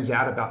couple things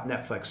out about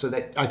Netflix so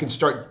that I can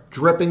start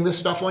dripping this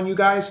stuff on you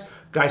guys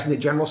in the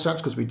general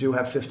sense, because we do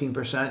have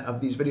 15%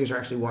 of these videos are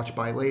actually watched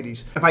by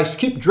ladies. If I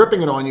keep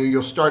dripping it on you,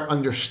 you'll start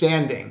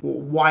understanding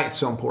why it's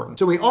so important.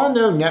 So we all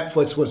know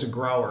Netflix was a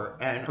grower,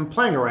 and I'm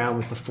playing around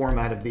with the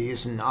format of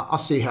these, and I'll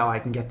see how I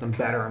can get them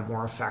better and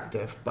more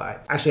effective.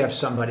 But I actually have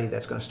somebody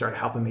that's going to start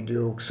helping me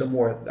do some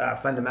more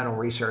fundamental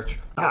research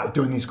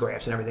doing these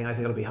graphs and everything. I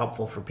think it'll be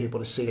helpful for people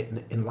to see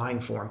it in line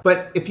form.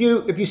 But if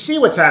you see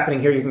what's happening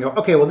here, you can go,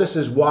 okay, well, this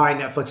is why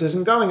Netflix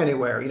isn't going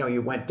anywhere. You know,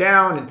 you went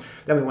down, and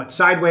then we went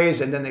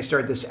sideways, and then they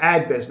started this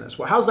ad business.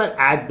 Well, how's that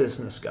ad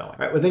business going?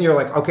 Right? Well, then you're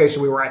like, okay,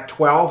 so we were at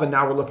 12 and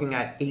now we're looking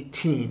at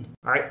 18.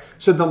 All right.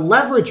 So the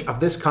leverage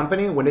of this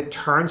company, when it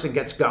turns and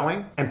gets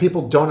going, and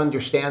people don't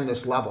understand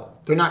this level,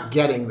 they're not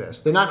getting this.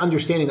 They're not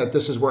understanding that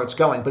this is where it's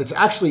going, but it's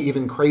actually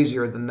even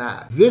crazier than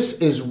that. This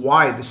is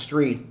why the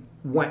street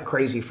went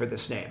crazy for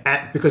this name.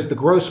 Because the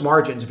gross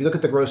margins, if you look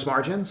at the gross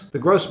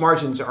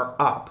margins are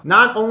up.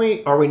 Not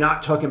only are we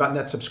not talking about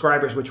net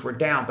subscribers, which were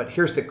down, but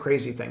here's the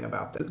crazy thing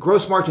about this. The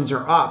gross margins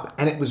are up,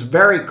 and it was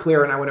very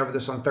clear, and I went over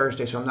this on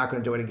Thursday, so I'm not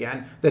going to do it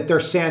again, that they're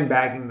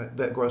sandbagging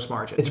the gross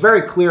margin. It's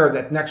very clear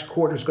that next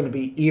quarter is going to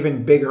be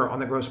even bigger on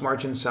the gross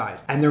margin side,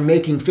 and they're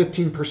making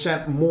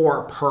 15%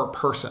 more per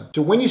person.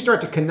 So when you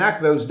start to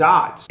connect those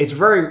dots, it's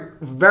very,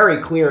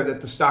 very clear that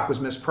the stock was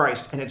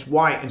mispriced, and it's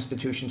why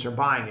institutions are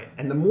buying it.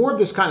 And the more of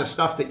this kind of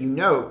stuff that you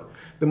note,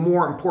 the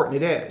more important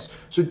it is.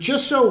 So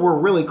just so we're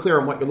really clear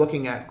on what you're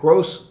looking at,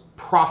 gross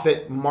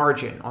profit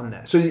margin on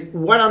this. So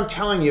what I'm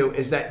telling you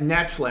is that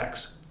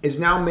Netflix is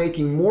now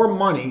making more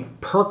money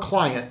per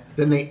client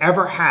than they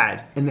ever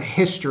had in the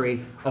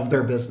history of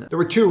their business. There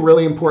were two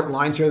really important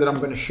lines here that I'm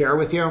going to share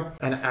with you,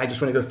 and I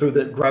just want to go through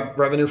the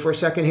revenue for a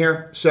second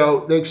here. So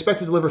they expect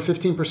to deliver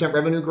 15%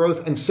 revenue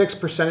growth and 6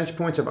 percentage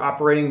points of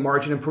operating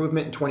margin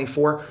improvement in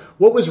 24.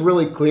 What was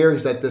really clear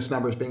is that this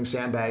number is being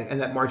sandbagged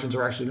and that margins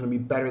are actually going to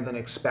be better than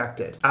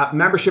expected.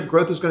 Membership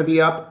growth is going to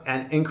be up,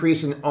 and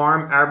increase in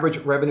ARM, average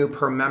revenue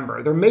per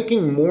member. They're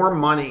making more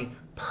money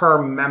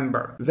per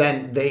member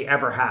than they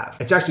ever have.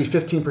 It's actually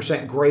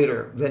 15%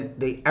 greater than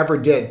they ever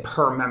did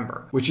per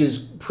member, which is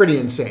pretty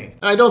insane.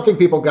 And I don't think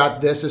people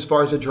got this as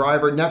far as a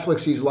driver.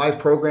 Netflix sees live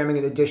programming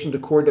in addition to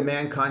core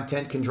demand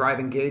content can drive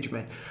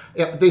engagement.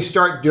 If they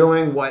start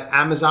doing what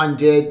Amazon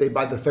did, they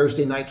buy the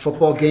Thursday night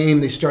football game,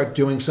 they start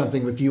doing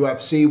something with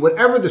UFC,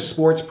 whatever the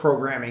sports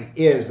programming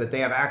is that they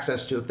have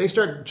access to, if they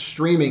start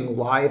streaming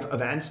live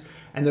events,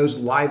 and those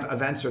live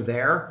events are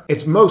there,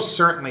 it's most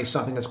certainly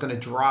something that's going to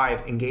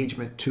drive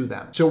engagement to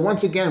them. So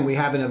once again, we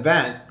have an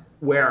event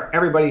where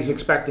everybody's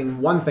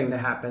expecting one thing to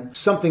happen,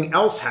 something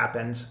else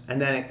happens, and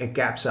then it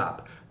gaps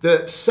up.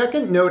 The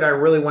second note I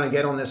really want to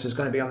get on this is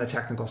going to be on the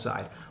technical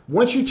side.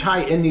 Once you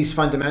tie in these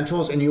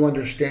fundamentals and you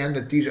understand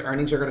that these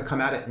earnings are going to come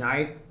out at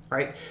night,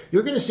 right,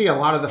 you're going to see a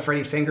lot of the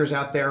Freddy Fingers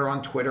out there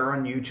on Twitter,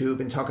 on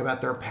YouTube, and talk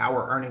about their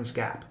power earnings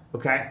gap,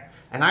 okay?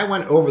 And I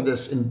went over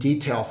this in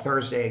detail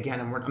Thursday again,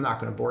 and I'm not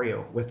going to bore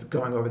you with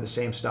going over the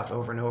same stuff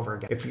over and over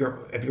again. If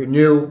you're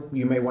new,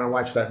 you may want to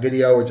watch that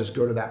video or just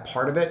go to that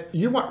part of it.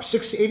 You want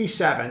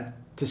 687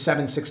 to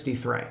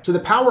 763. So the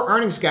power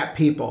earnings gap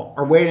people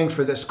are waiting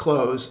for this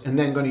close and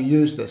then going to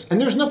use this.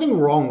 And there's nothing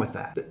wrong with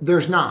that.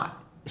 There's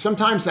not.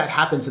 Sometimes that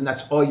happens and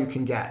that's all you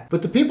can get.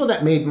 But the people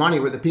that made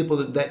money were the people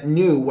that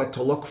knew what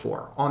to look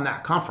for on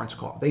that conference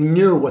call. They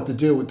knew what to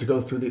do to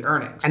go through the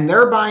earnings. And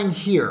they're buying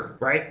here,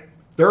 right?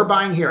 They're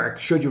buying here. I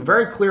showed you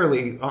very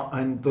clearly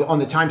on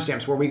the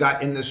timestamps where we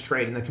got in this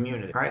trade in the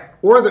community, right?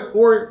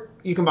 Or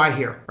you can buy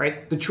here,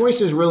 right? The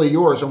choice is really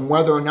yours on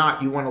whether or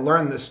not you want to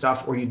learn this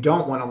stuff or you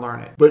don't want to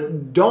learn it.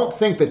 But don't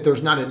think that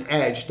there's not an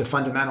edge to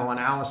fundamental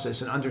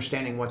analysis and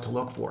understanding what to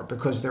look for,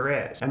 because there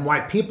is. And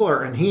why people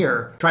are in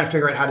here trying to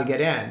figure out how to get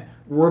in,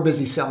 we're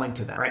busy selling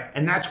to them, right?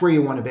 And that's where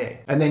you want to be.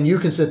 And then you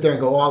can sit there and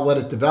go, oh, I'll let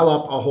it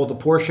develop. I'll hold a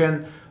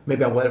portion.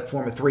 Maybe I'll let it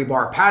form a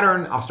 3-bar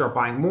pattern. I'll start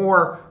buying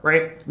more,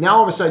 right? Now,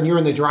 all of a sudden, you're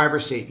in the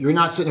driver's seat. You're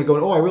not sitting there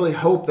going, oh, I really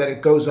hope that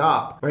it goes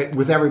up, right,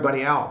 with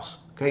everybody else.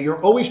 Okay,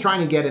 you're always trying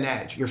to get an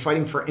edge. You're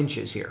fighting for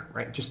inches here,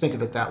 right? Just think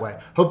of it that way.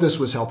 Hope this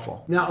was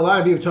helpful. Now, a lot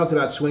of you have talked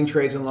about swing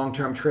trades and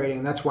long-term trading,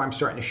 and that's why I'm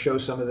starting to show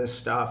some of this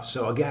stuff.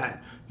 So again,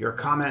 your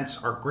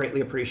comments are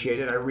greatly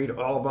appreciated. I read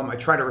all of them. I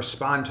try to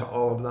respond to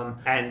all of them,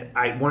 and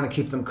I want to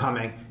keep them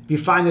coming. If you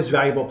find this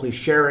valuable, please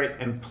share it,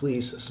 and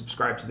please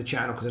subscribe to the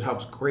channel because it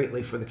helps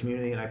greatly for the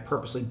community, and I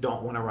purposely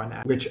don't want to run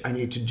ads, which I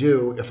need to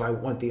do if I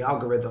want the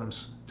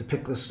algorithms to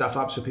pick this stuff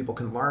up so people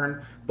can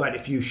learn. But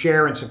if you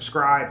share and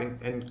subscribe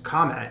and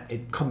comment,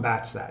 it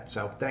combats that.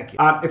 So thank you.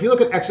 If you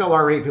look at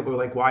XLRE, people are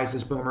like, why is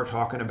this boomer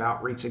talking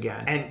about REITs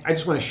again? And I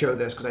just want to show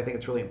this because I think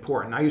it's really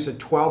important. I use a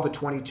 12, a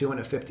 22, and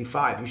a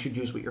 55. You should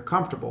use what you're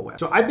comfortable comfortable with.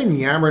 So I've been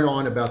yammering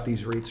on about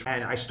these REITs,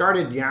 and I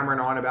started yammering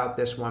on about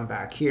this one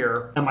back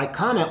here, and my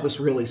comment was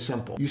really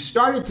simple. You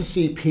started to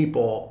see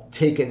people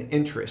take an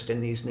interest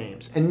in these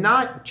names, and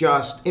not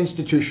just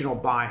institutional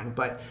buying,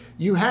 but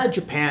you had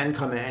Japan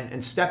come in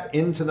and step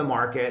into the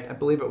market. I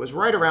believe it was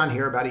right around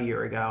here about a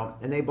year ago,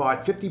 and they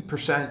bought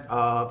 50%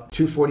 of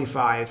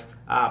 245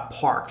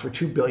 Park for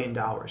 $2 billion.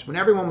 When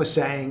everyone was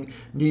saying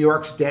New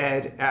York's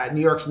dead,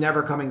 New York's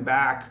never coming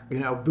back,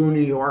 boo New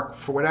York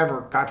for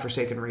whatever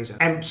godforsaken reason.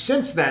 And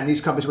since then,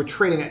 these companies were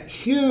trading at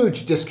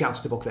huge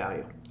discounts to book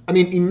value. I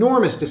mean,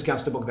 enormous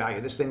discounts to book value.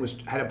 This thing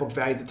had a book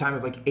value at the time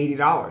of like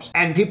 $80.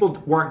 And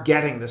people weren't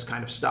getting this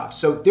kind of stuff.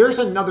 So there's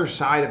another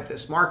side of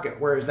this market,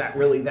 where is that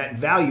really that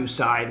value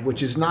side,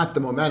 which is not the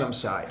momentum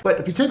side. But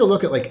if you take a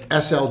look at like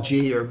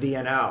SLG or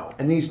VNO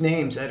and these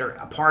names that are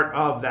a part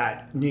of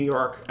that New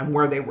York and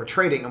where they were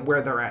trading and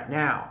where they're at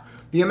now,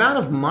 the amount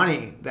of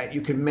money that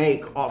you can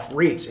make off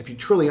REITs, if you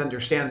truly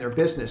understand their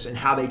business and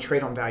how they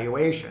trade on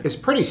valuation, is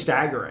pretty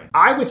staggering.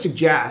 I would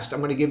suggest,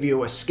 I'm going to give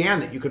you a scan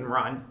that you can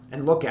run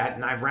and look at,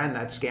 and I've ran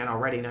that scan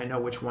already, and I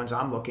know which ones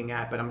I'm looking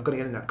at, but I'm going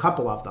to get into a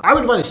couple of them. I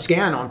would run a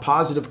scan on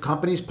positive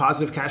companies,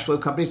 positive cash flow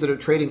companies that are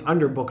trading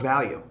under book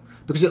value,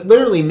 because it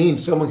literally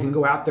means someone can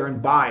go out there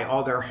and buy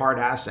all their hard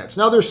assets.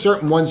 Now, there's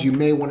certain ones you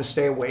may want to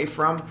stay away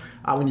from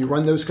when you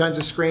run those kinds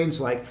of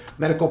screens, like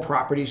Medical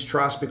Properties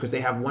Trust, because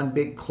they have one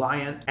big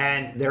client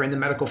and they're in the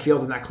medical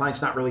field and that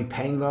client's not really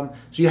paying them.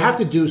 So you have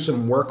to do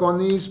some work on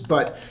these.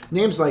 But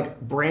names like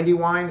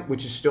Brandywine,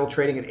 which is still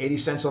trading at 80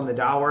 cents on the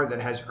dollar,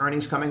 that has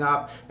earnings coming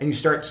up, and you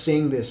start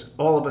seeing this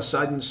all of a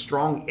sudden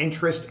strong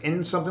interest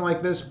in something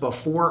like this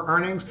before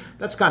earnings,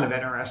 that's kind of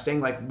interesting.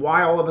 Like,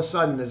 why all of a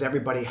sudden does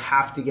everybody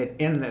have to get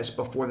in this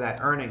before that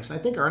earnings? And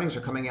I think earnings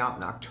are coming out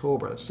in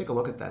October. Let's take a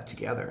look at that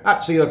together.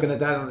 So you're looking at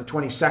that on the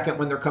 22nd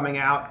when they're coming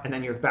out, and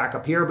then you're back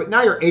up here. But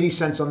now you're 80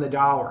 cents on the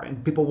dollar,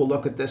 and people will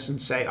look at this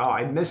and say, oh,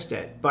 I missed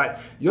it. But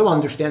you'll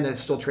understand that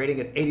it's still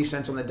trading at 80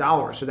 cents on the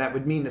dollar. So that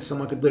would mean that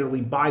someone could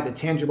literally buy the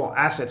tangible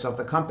assets of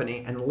the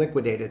company and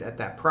liquidate it at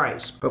that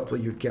price.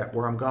 Hopefully you get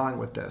where I'm going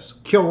with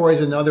this.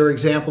 Kilroy's another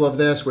example of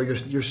this, where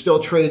you're still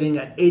trading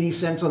at 80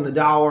 cents on the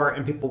dollar,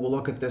 and people will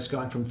look at this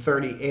going from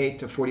 38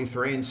 to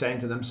 43 and saying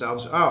to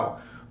themselves, oh,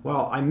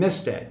 well, I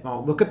missed it.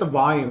 Well, look at the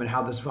volume and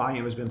how this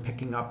volume has been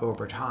picking up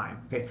over time.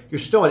 Okay, you're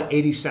still at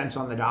 80 cents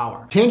on the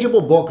dollar.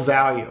 Tangible book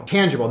value.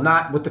 Tangible,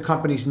 not what the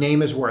company's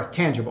name is worth.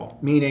 Tangible,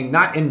 meaning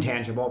not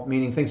intangible,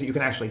 meaning things that you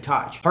can actually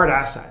touch. Hard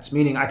assets,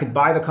 meaning I could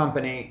buy the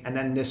company and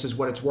then this is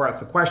what it's worth.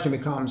 The question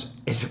becomes,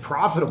 is it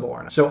profitable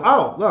or not? So,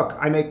 oh, look,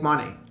 I make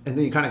money. And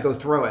then you kind of go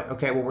through it.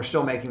 Okay, well, we're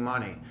still making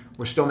money.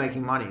 We're still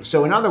making money.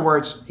 So in other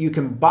words, you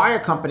can buy a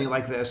company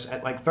like this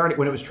at like 30,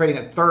 when it was trading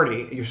at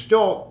 30, you're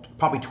still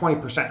probably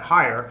 20%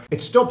 higher.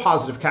 It's still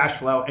positive cash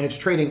flow, and it's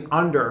trading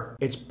under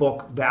its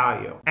book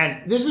value.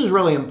 And this is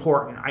really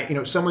important.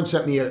 Someone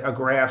sent me a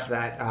graph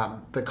that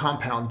the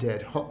Compound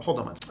did. Hold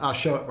on, I'll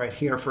show it right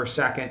here for a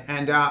second.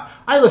 And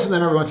I listen to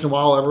them every once in a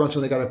while. Every once in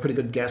a while they got a pretty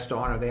good guest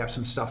on, or they have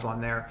some stuff on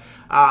there.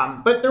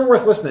 But they're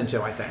worth listening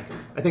to, I think.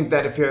 I think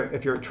that if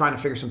you're trying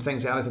to figure some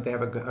things out, I think they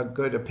have a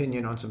good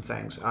opinion on some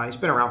things. He's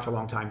been around for a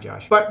long time,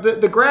 Josh. But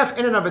the graph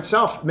in and of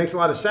itself makes a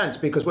lot of sense,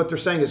 because what they're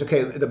saying is,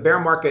 okay, the bear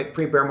market,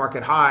 pre-bear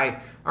market high,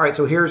 all right,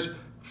 so here's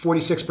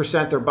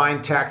 46%, they're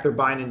buying tech, they're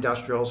buying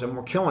industrials, and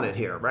we're killing it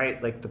here,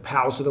 right? Like the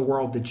Powells of the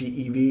world, the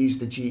GEVs,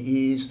 the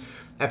GEs,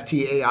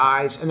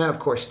 FTAIs, and then of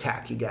course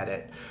tech, you get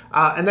it.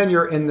 And then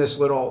you're in this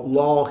little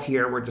lull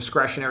here where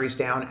discretionary's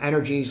down.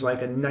 Energy's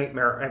like a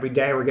nightmare. Every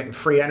day we're getting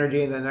free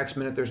energy, and the next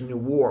minute there's a new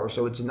war,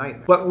 so it's a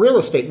nightmare. But real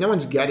estate, no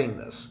one's getting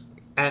this.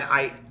 And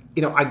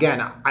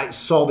again, I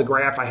saw the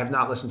graph. I have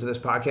not listened to this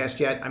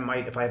podcast yet. I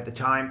might if I have the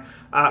time.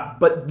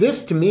 But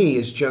this to me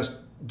is just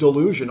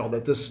delusional,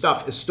 that this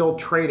stuff is still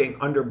trading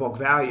under book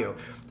value.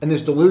 And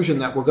this delusion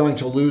that we're going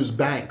to lose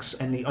banks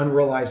and the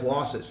unrealized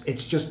losses.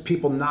 It's just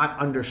people not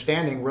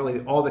understanding really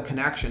all the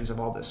connections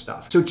of all this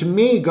stuff. So to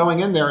me,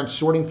 going in there and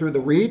sorting through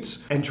the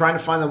REITs and trying to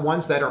find the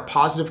ones that are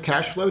positive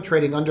cash flow,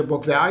 trading under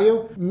book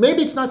value,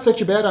 maybe it's not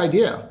such a bad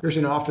idea. There's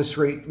an office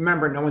REIT.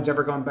 Remember, no one's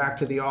ever gone back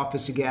to the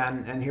office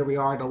again. And here we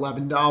are at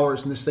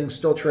 $11, and this thing's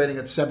still trading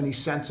at 70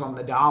 cents on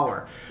the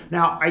dollar.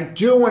 Now, I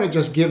do want to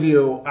just give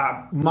you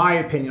my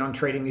opinion on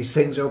trading these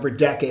things over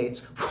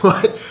decades.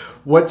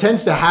 What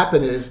tends to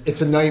happen is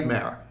it's a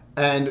nightmare.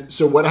 And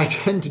so what I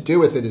tend to do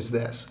with it is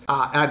this.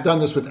 I've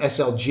done this with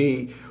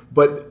SLG,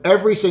 but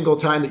every single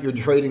time that you're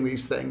trading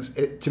these things,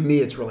 to me,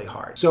 it's really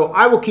hard. So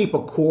I will keep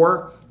a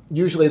core.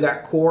 Usually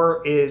that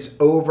core is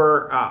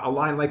over a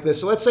line like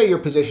this. So let's say your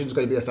position is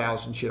going to be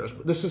 1,000 shares.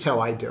 This is how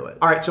I do it.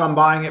 All right, so I'm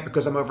buying it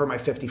because I'm over my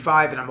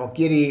 55 and I'm all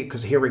giddy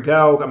because here we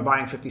go. I'm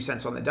buying 50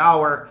 cents on the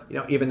dollar,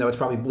 even though it's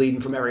probably bleeding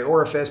from every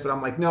orifice, but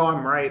I'm like, no,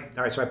 I'm right.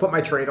 All right, so I put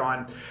my trade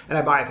on and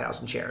I buy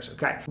 1,000 shares,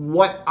 okay?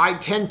 What I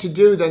tend to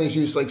do then is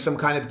use like some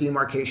kind of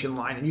demarcation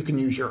line, and you can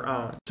use your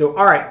own. So,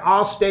 all right,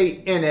 I'll stay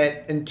in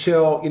it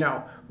until,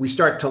 we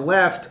start to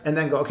lift and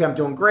then go, okay, I'm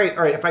doing great.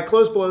 All right, if I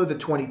close below the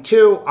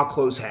 22, I'll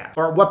close half.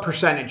 Or what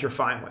percentage you're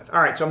fine with.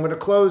 All right, so I'm going to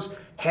close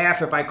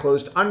half if I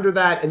closed under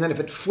that, and then if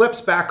it flips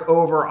back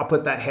over, I'll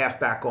put that half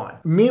back on.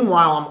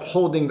 Meanwhile, I'm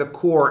holding the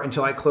core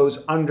until I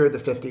close under the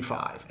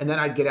 55, and then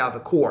I get out of the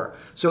core.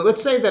 So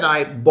let's say that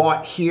I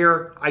bought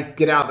here, I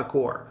get out of the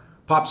core.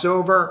 Pops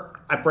over,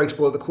 it breaks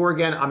below the core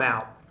again, I'm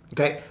out.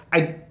 Okay,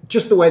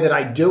 just the way that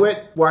I do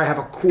it, where I have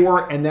a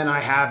core and then I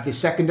have the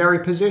secondary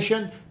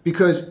position,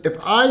 because if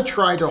I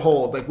try to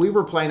hold, like we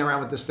were playing around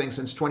with this thing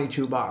since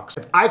 22 bucks,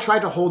 if I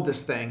tried to hold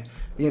this thing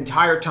the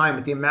entire time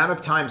with the amount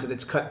of times that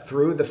it's cut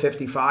through the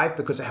 55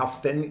 because of how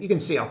thin, you can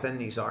see how thin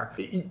these are,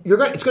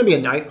 it's going to be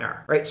a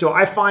nightmare, right? So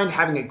I find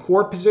having a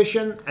core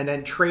position and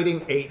then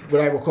trading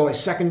what I will call a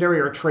secondary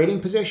or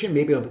trading position,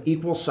 maybe of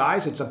equal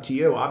size, it's up to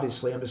you,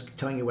 obviously, I'm just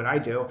telling you what I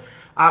do.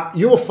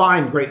 You will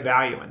find great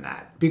value in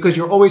that because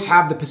you'll always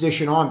have the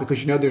position on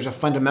because you know there's a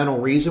fundamental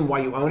reason why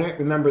you own it.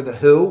 Remember the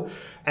who.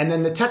 And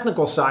then the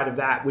technical side of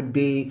that would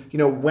be,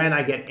 when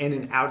I get in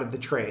and out of the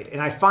trade. And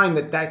I find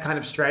that kind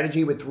of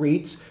strategy with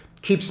REITs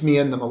keeps me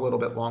in them a little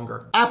bit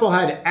longer. Apple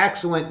had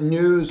excellent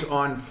news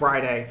on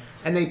Friday,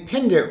 and they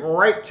pinned it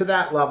right to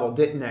that level,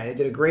 didn't they? They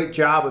did a great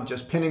job of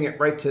just pinning it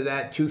right to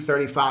that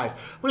 235. I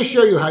want to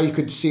show you how you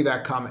could see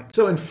that coming.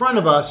 So in front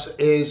of us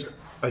is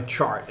a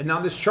chart. And now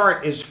this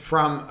chart is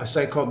from a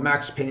site called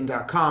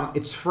maxpain.com.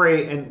 It's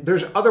free, and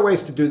there's other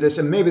ways to do this,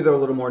 and maybe they're a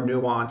little more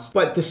nuanced,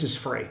 but this is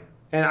free.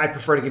 And I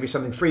prefer to give you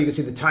something free. You can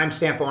see the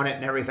timestamp on it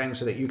and everything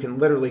so that you can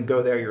literally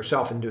go there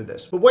yourself and do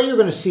this. But what you're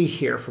going to see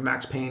here for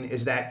Max Pain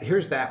is that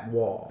here's that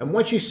wall. And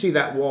once you see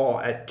that wall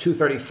at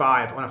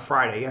 235 on a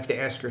Friday, you have to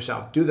ask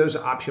yourself, do those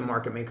option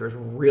market makers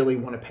really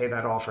want to pay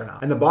that off or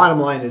not? And the bottom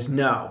line is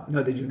no,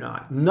 they do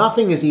not.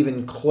 Nothing is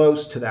even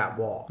close to that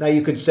wall. Now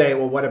you could say,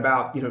 well, what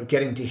about,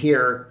 getting to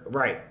here,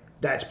 right?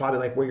 That's probably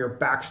like where your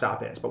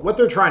backstop is. But what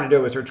they're trying to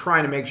do is they're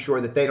trying to make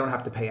sure that they don't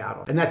have to pay out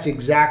on it. And that's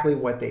exactly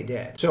what they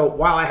did. So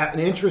while I have an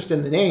interest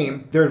in the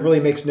name, there really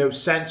makes no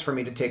sense for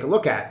me to take a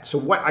look at. So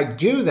what I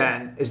do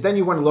then is then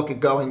you want to look at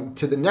going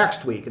to the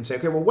next week and say,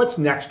 okay, well, what's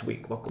next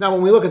week look like? Now,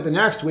 when we look at the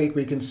next week,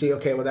 we can see,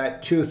 okay, well,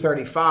 that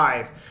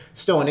 235,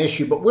 still an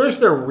issue, but where's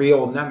their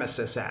real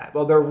nemesis at?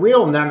 Well, their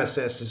real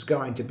nemesis is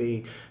going to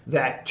be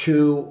that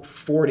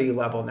 240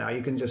 level now.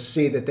 You can just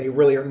see that they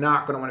really are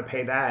not going to want to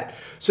pay that.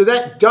 So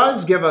that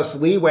does give us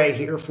leeway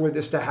here for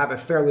this to have a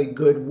fairly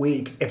good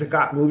week if it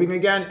got moving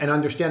again, and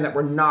understand that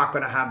we're not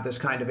going to have this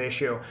kind of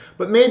issue.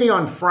 But maybe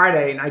on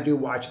Friday, and I do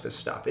watch this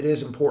stuff, it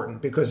is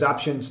important because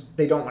options,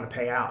 they don't want to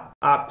pay out.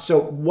 So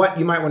what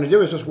you might want to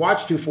do is just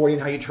watch 240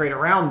 and how you trade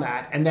around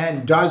that, and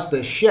then does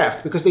the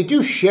shift, because they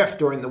do shift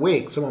during the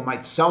week. Someone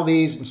might sell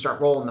these and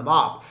start rolling them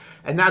up.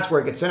 And that's where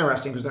it gets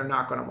interesting because they're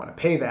not going to want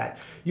to pay that.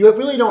 You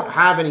really don't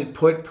have any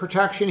put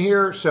protection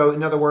here. So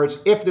in other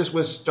words, if this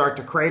was start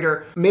to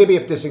crater, maybe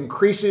if this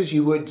increases,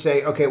 you would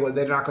say, okay, well,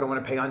 they're not going to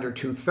want to pay under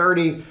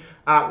 230.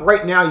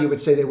 Right now, you would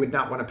say they would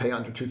not want to pay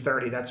under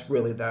 230. That's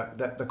really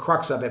the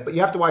crux of it. But you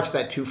have to watch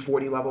that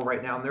 240 level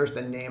right now, and there's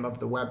the name of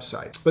the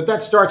website. But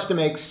that starts to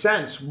make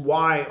sense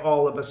why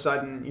all of a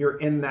sudden you're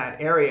in that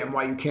area and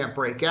why you can't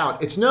break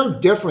out. It's no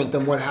different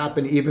than what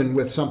happened even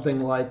with something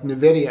like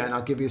NVIDIA, and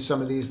I'll give you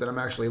some of these that I'm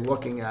actually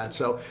looking at.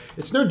 So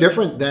it's no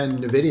different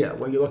than NVIDIA.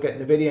 When you look at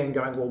NVIDIA and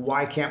going, well,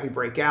 why can't we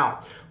break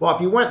out? Well,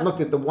 if you went and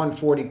looked at the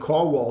 140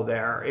 call wall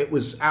there, it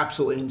was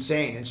absolutely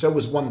insane. And so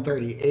was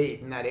 138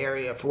 in that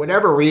area. For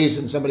whatever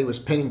reason, somebody was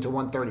pinning to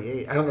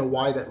 138. I don't know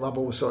why that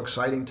level was so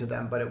exciting to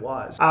them, but it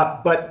was.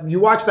 But you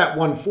watch that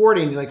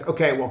 140 and you're like,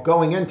 okay, well,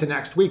 going into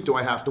next week, do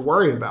I have to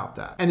worry about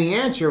that? And the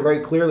answer very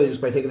clearly, just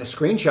by taking a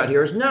screenshot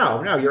here, is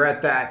no, you're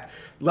at that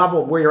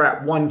level where you're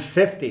at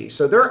 150.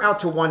 So they're out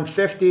to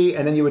 150,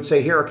 and then you would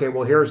say here, okay,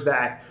 well, here's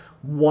that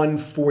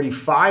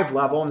 145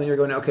 level, and then you're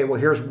going, okay, well,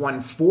 here's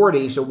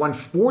 140, so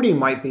 140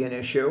 might be an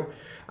issue.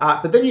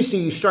 But then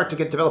you start to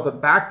develop a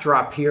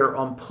backdrop here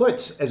on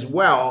puts as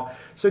well.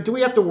 So do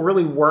we have to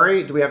really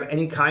worry? Do we have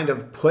any kind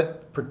of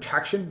put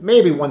protection?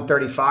 Maybe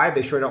 135,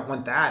 they sure don't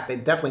want that. They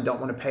definitely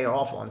don't want to pay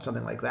off on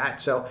something like that.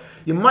 So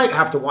you might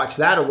have to watch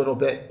that a little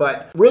bit,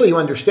 but really you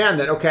understand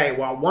that, okay,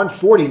 well,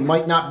 140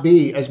 might not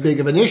be as big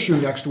of an issue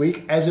next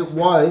week as it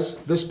was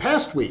this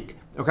past week.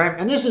 Okay,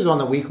 and this is on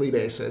the weekly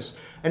basis.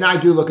 And I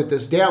do look at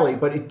this daily,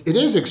 but it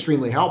is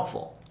extremely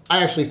helpful.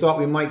 I actually thought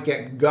we might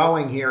get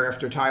going here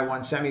after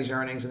Taiwan Semi's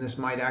earnings, and this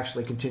might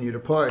actually continue to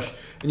push.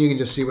 And you can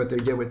just see what they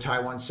did with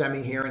Taiwan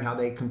Semi here and how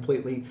they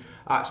completely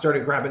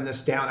started grabbing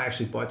this down. I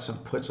actually bought some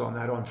puts on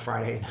that on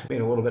Friday. Made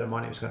a little bit of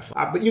money. It was kind of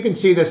fun. But you can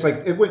see this,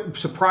 like, it wouldn't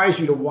surprise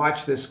you to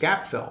watch this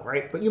gap fill,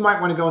 right? But you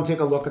might want to go and take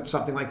a look at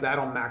something like that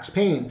on Max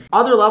Pain.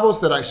 Other levels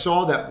that I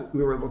saw that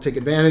we were able to take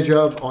advantage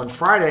of on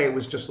Friday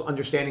was just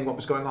understanding what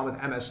was going on with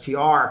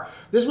MSTR.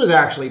 This was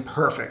actually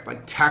perfect,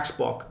 like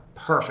textbook.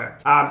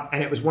 Perfect.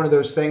 And it was one of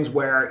those things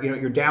where,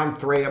 you're down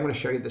 3. I'm going to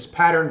show you this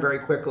pattern very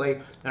quickly,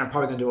 and I'm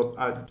probably going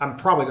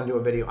to do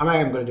a video. I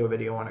am going to do a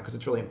video on it because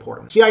it's really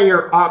important. See how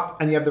you're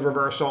up and you have the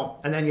reversal,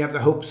 and then you have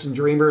the hopes and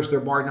dreamers, they're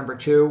bar number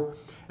 2.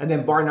 And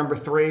then bar number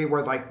 3,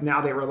 where like now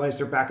they realize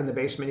they're back in the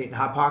basement eating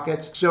Hot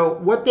Pockets. So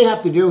what they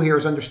have to do here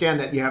is understand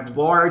that you have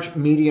large,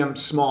 medium,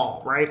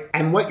 small, right?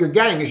 And what you're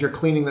getting is you're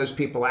cleaning those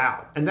people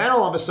out. And then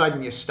all of a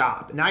sudden you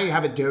stop. Now you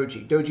have a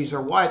doji. Dojis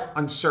are what?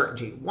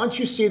 Uncertainty. Once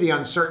you see the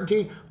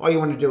uncertainty, all you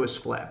want to do is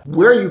flip.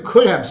 Where you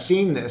could have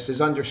seen this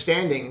is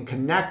understanding and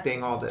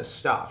connecting all this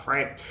stuff,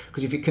 right?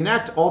 Because if you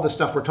connect all the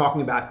stuff we're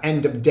talking about,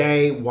 end of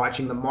day,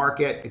 watching the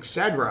market,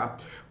 etc.,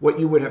 what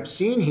you would have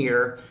seen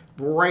here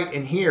right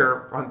in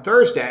here on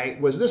Thursday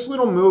was this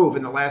little move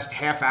in the last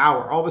half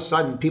hour. All of a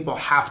sudden, people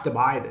have to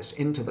buy this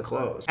into the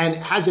close. And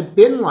has it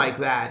been like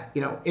that,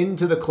 you know,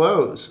 into the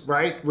close,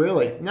 right?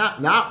 Really?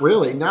 Not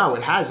really. No,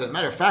 it hasn't.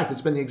 Matter of fact,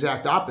 it's been the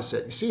exact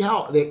opposite. You see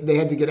how they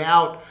had to get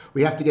out,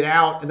 we have to get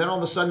out, and then all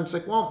of a sudden it's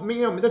like, well,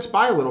 you know, let's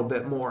buy a little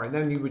bit more. And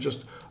then you would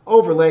just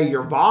overlay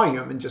your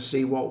volume and just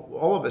see, well,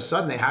 all of a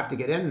sudden they have to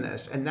get in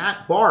this. And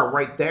that bar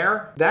right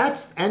there,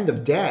 that's end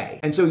of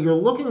day. And so you're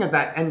looking at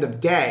that end of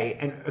day,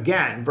 and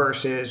again,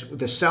 versus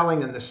the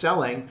selling and the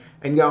selling,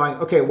 and going,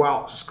 okay,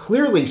 well,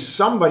 clearly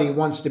somebody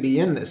wants to be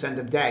in this end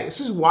of day.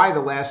 This is why the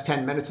last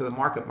 10 minutes of the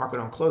market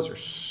on close are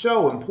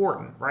so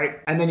important, right?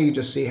 And then you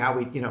just see how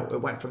we, you know,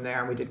 it went from there,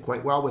 and we did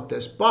quite well with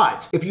this.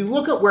 But if you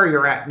look at where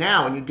you're at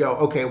now and you go,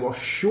 okay, well,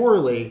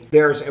 surely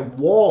there's a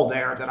wall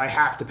there that I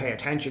have to pay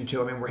attention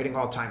to. I mean, we're hitting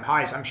all-time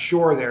highs. I'm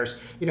sure there's,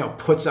 you know,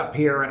 puts up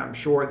here, and I'm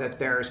sure that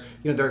there's,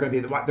 you know, they're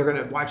going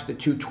to watch the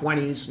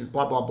 220s and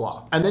blah, blah,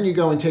 blah. And then you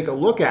go and take a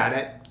look at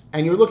it,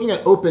 and you're looking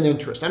at open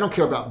interest. I don't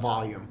care about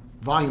volume.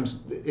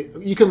 Volumes,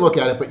 you can look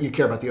at it, but you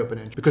care about the open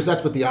interest because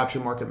that's what the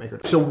option market maker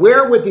does. So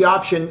where would the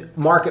option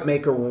market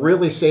maker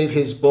really save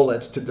his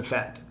bullets to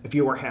defend if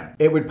you were him?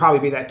 It would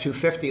probably be that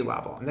 250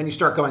 level. And then you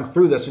start going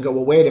through this and go,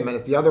 well, wait a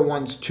minute, the other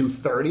one's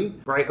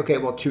 230, right? Okay,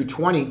 well,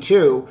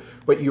 222,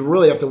 but you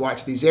really have to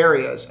watch these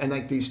areas and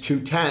like these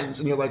 210s,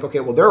 and you're like,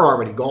 okay, well, they're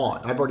already gone.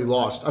 I've already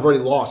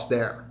lost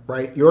there.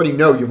 Right? You already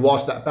know you've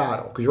lost that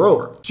battle because you're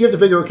over. So you have to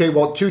figure, okay,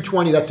 well,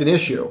 220, that's an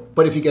issue.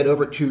 But if you get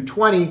over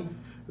 220,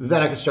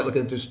 then I can start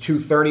looking at this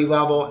 230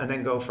 level and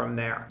then go from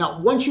there. Now,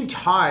 once you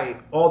tie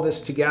all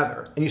this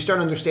together and you start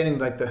understanding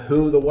like the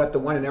who, the what, the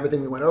when, and everything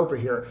we went over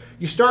here,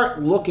 you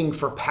start looking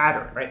for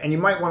pattern, right? And you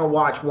might want to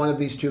watch one of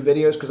these 2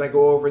 videos because I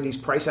go over these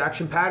price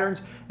action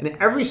patterns, and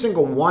every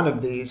single one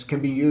of these can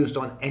be used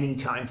on any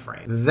time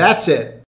frame. That's it.